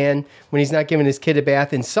as he can when he's not giving his kid a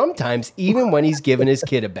bath, and sometimes even when he's giving his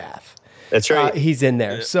kid a bath. That's right. He's in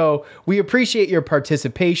there. So we appreciate your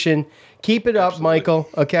participation. Keep it up, Michael.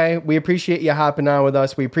 Okay, we appreciate you hopping on with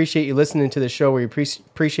us. We appreciate you listening to the show. We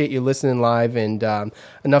appreciate you listening live, and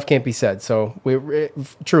enough can't be said. So we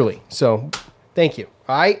truly. So thank you.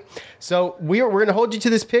 All right. So we're going to hold you to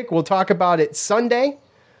this pick. We'll talk about it Sunday.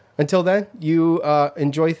 Until then, you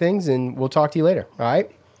enjoy things, and we'll talk to you later. All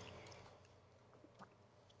right?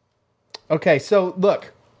 Okay, so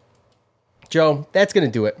look, Joe, that's going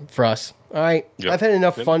to do it for us. All right? Yep. I've had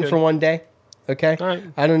enough fun for one day. Okay? All right.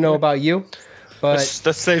 I don't know about you, but...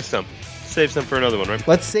 Let's save some. save some for another one, right?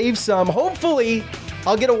 Let's save some. Hopefully,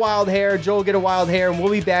 I'll get a wild hair. Joe will get a wild hair, and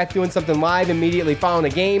we'll be back doing something live immediately following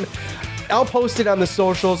the game. I'll post it on the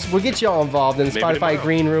socials. We'll get you all involved in the Maybe Spotify tomorrow.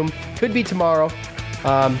 Green Room. Could be tomorrow,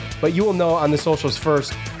 but you will know on the socials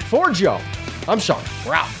first. For Joe, I'm Sean.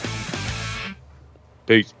 We're out.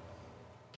 Peace.